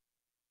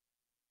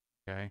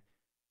 Okay?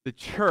 The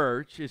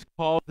church is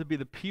called to be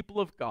the people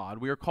of God.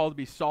 We are called to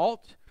be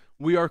salt.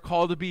 We are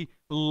called to be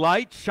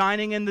light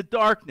shining in the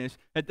darkness.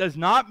 That does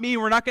not mean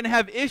we're not going to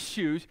have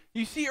issues.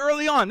 You see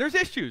early on, there's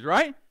issues,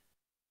 right?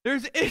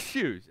 There's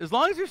issues. As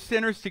long as there's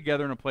sinners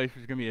together in a place,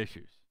 there's going to be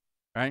issues,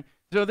 right?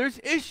 So there's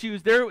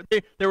issues. There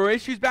were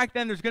issues back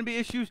then. There's going to be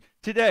issues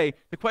today.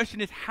 The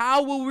question is,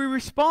 how will we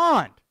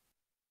respond?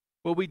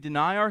 Will we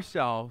deny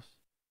ourselves,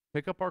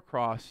 pick up our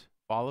cross,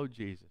 follow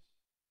Jesus,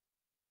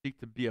 seek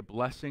to be a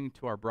blessing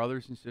to our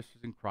brothers and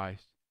sisters in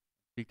Christ,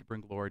 seek to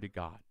bring glory to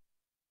God?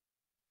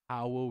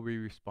 How will we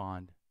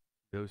respond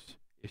to those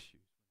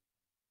issues?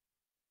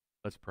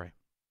 Let's pray.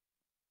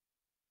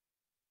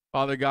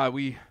 Father God,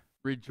 we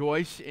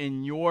rejoice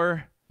in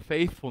your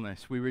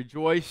faithfulness. We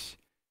rejoice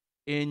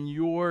in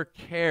your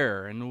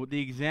care and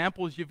the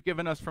examples you've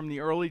given us from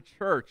the early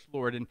church,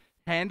 Lord, in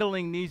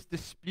handling these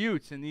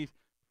disputes and these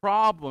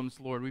problems,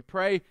 Lord. We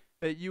pray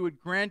that you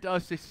would grant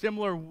us a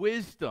similar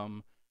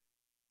wisdom,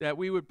 that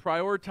we would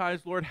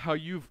prioritize, Lord, how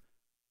you've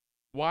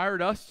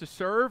wired us to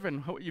serve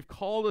and what you've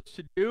called us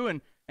to do,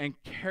 and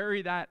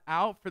carry that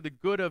out for the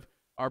good of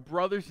our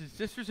brothers and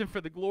sisters and for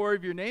the glory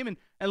of your name.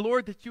 And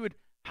Lord, that you would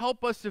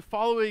help us to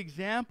follow an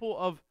example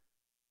of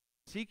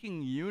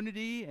seeking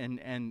unity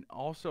and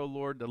also,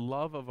 Lord, the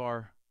love of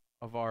our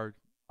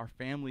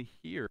family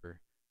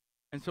here.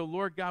 And so,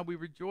 Lord God, we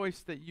rejoice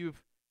that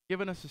you've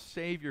given us a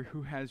Savior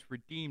who has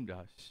redeemed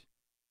us.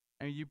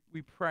 And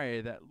we pray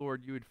that,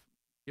 Lord, you would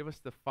give us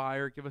the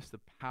fire, give us the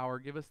power,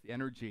 give us the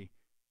energy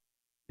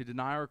to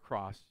deny our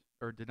cross,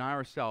 or deny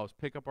ourselves,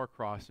 pick up our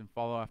cross, and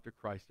follow after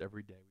Christ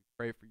every day. We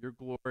pray for your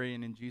glory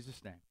and in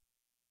Jesus' name.